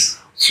 it's just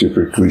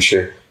super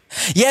cliche.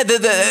 Yeah,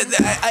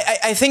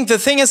 I think the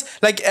thing is,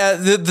 like,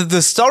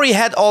 the story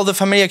had all the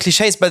familiar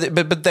cliches, but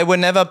they were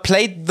never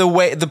played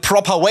the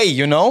proper way,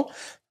 you know,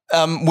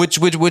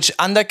 which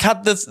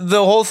undercut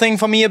the whole thing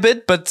for me a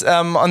bit. But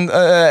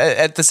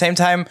at the same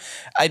time,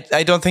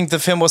 I don't think the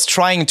film was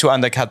trying to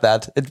undercut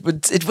that.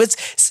 It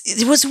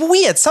was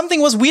weird.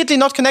 Something was weirdly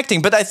not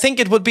connecting. But I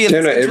think it would be an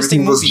interesting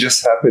everything was movie.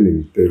 just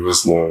happening. There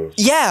was no.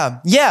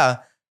 Yeah.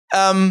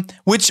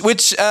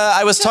 which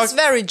I was talking. It's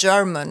very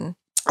German.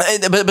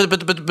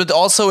 But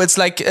also it's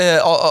like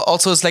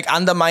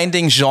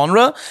undermining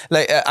genre.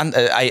 Like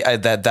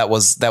that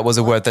was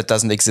a word that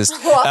doesn't exist.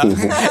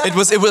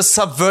 It was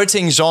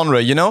subverting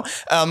genre. You know,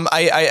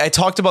 I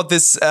talked about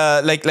this.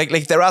 Like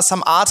there are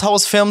some art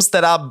house films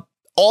that are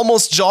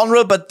almost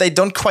genre, but they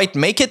don't quite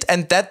make it,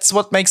 and that's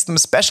what makes them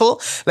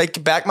special.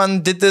 Like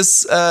Bergman did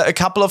this a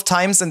couple of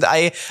times, and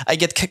I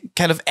get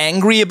kind of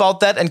angry about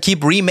that and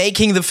keep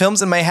remaking the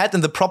films in my head in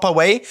the proper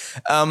way,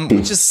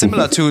 which is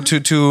similar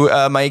to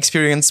my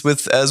experience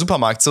with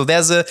Supermarkt. So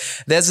there's a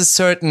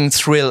certain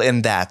thrill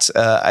in that,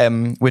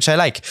 which I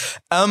like.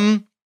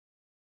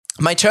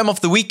 My term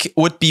of the week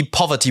would be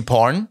poverty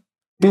porn.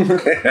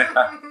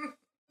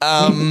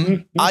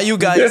 Are you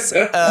guys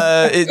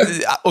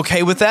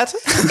okay with that?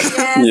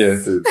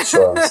 Yes, it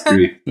sounds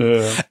great.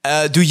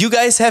 Do you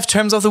guys have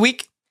terms of the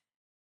week?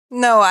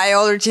 No, I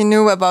already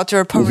knew about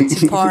your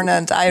poverty porn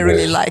and I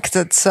really liked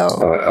it. So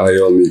I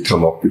only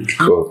come up with the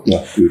quote,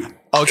 not the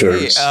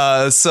okay,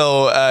 terms.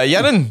 So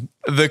Jan,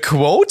 the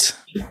quote?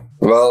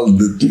 Well,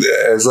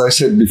 as I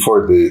said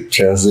before, the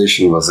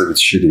translation was a bit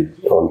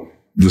shitty on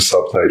the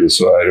subtitle,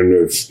 so I don't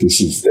know if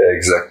this is the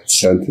exact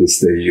sentence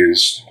they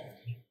used.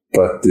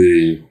 But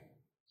the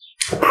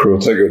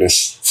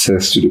protagonist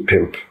says to the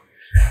pimp,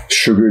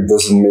 "Sugar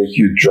doesn't make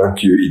you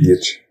drunk, you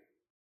idiot."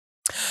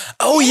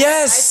 Oh,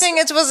 yes. I think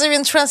it was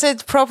even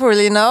translated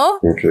properly, no?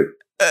 Okay.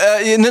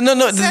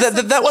 No.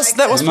 That was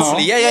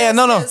properly. Yeah.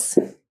 No. Yes.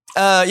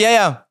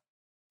 Yeah.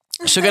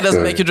 Sugar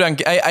doesn't make you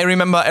drunk. I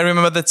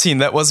remember that scene.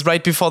 That was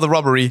right before the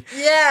robbery.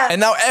 Yeah.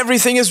 And now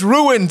everything is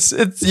ruined.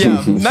 It's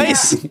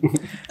nice.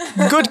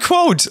 Good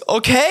quote.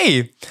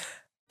 Okay.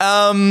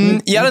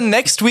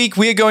 Next week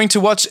we're going to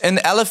watch An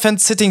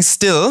Elephant Sitting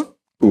Still.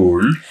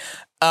 Cool.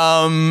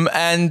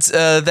 And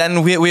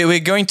then we're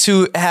going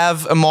to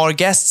have more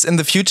guests in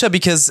the future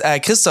because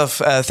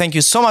Christoph, thank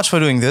you so much for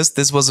doing this.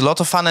 This was a lot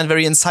of fun and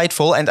very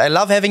insightful, and I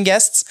love having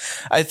guests.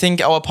 I think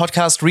our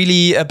podcast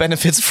really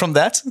benefits from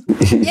that.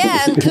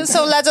 Yeah, and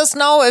so let us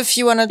know if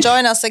you want to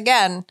join us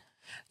again.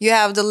 You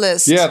have the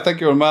list. Yeah,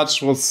 thank you very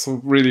much. It was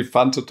really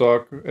fun to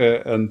talk.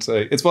 And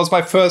it was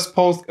my first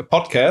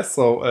podcast,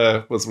 so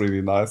it was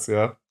really nice,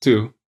 to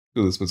do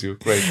this with you.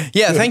 Great.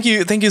 Yeah, thank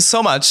you. Thank you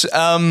so much.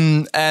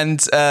 Jaren,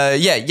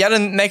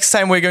 next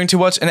time we're going to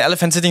watch An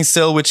Elephant Sitting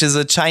Still, which is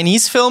a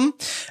Chinese film.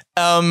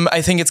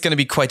 I think it's going to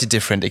be quite a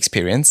different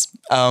experience.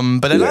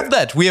 But I love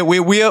that.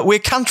 We're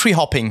country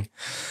hopping.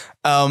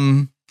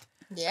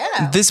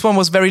 This one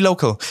was very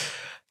local.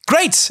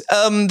 Great.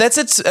 That's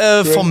it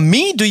for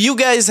me. Do you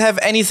guys have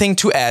anything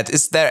to add?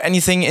 Is there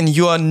anything in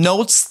your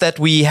notes that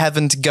we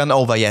haven't gone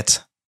over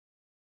yet?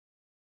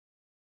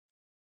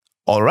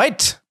 All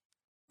right.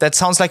 That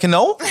sounds like a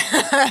no.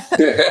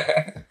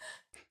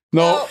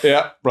 No.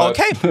 Yeah. Right.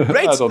 Okay.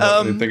 Great. I don't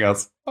have anything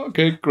else.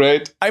 Okay.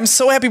 Great. I'm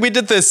so happy we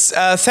did this.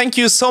 Thank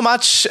you so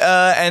much.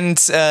 And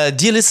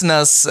dear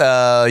listeners,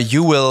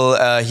 you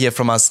will hear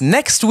from us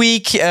next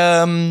week.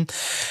 And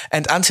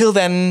until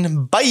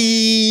then,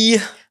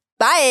 bye.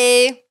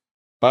 Bye.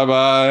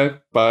 Bye-bye.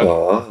 Bye.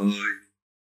 Bye.